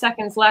 30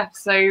 seconds left.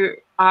 So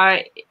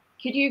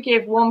could you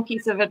give one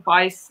piece of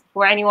advice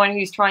for anyone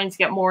who's trying to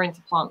get more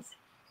into plants?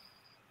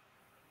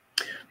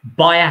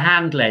 Buy a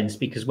hand lens,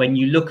 because when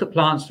you look at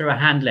plants through a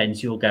hand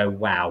lens, you'll go,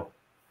 wow.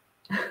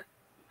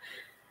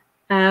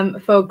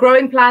 For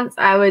growing plants,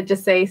 I would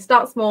just say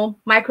start small,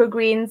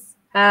 microgreens,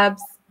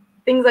 herbs,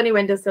 things on your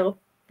windowsill,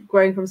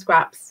 growing from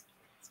scraps.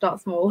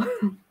 Start small.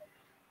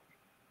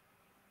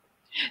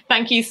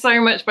 Thank you so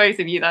much, both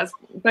of you. That's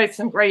both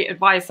some great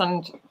advice,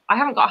 and I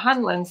haven't got a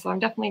hand lens, so I'm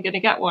definitely going to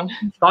get one.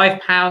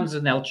 £5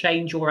 and they'll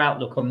change your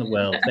outlook on the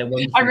world.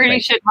 I really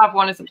should have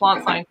one as a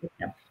plant scientist.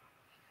 Yeah.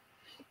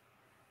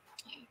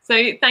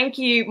 So thank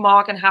you,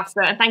 Mark and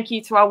Hafsah, and thank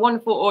you to our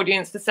wonderful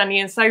audience for sending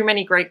in so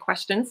many great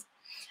questions.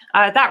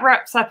 That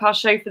wraps up our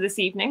show for this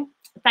evening.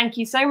 Thank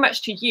you so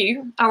much to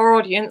you, our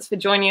audience, for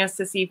joining us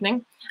this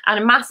evening.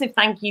 And a massive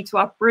thank you to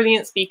our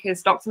brilliant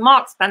speakers, Dr.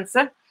 Mark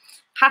Spencer,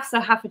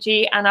 Hafsah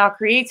Hafeji, and our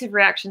creative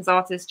reactions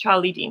artist,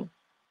 Charlie Dean.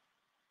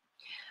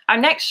 Our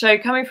next show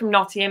coming from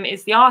Nottingham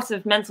is The Art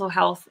of Mental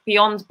Health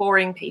Beyond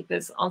Boring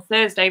Papers on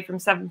Thursday from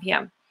 7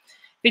 p.m.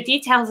 For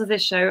details of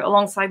this show,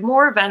 alongside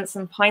more events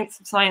and Pints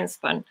of Science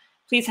fun,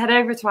 please head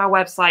over to our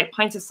website,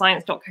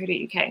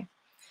 pintofscience.co.uk.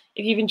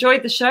 If you've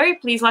enjoyed the show,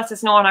 please let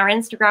us know on our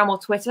Instagram or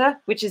Twitter,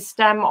 which is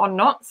STEM on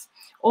Knots,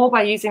 or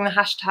by using the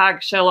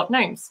hashtag Sherlock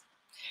Gnomes.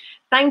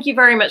 Thank you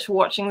very much for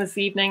watching this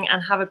evening,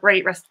 and have a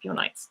great rest of your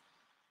nights.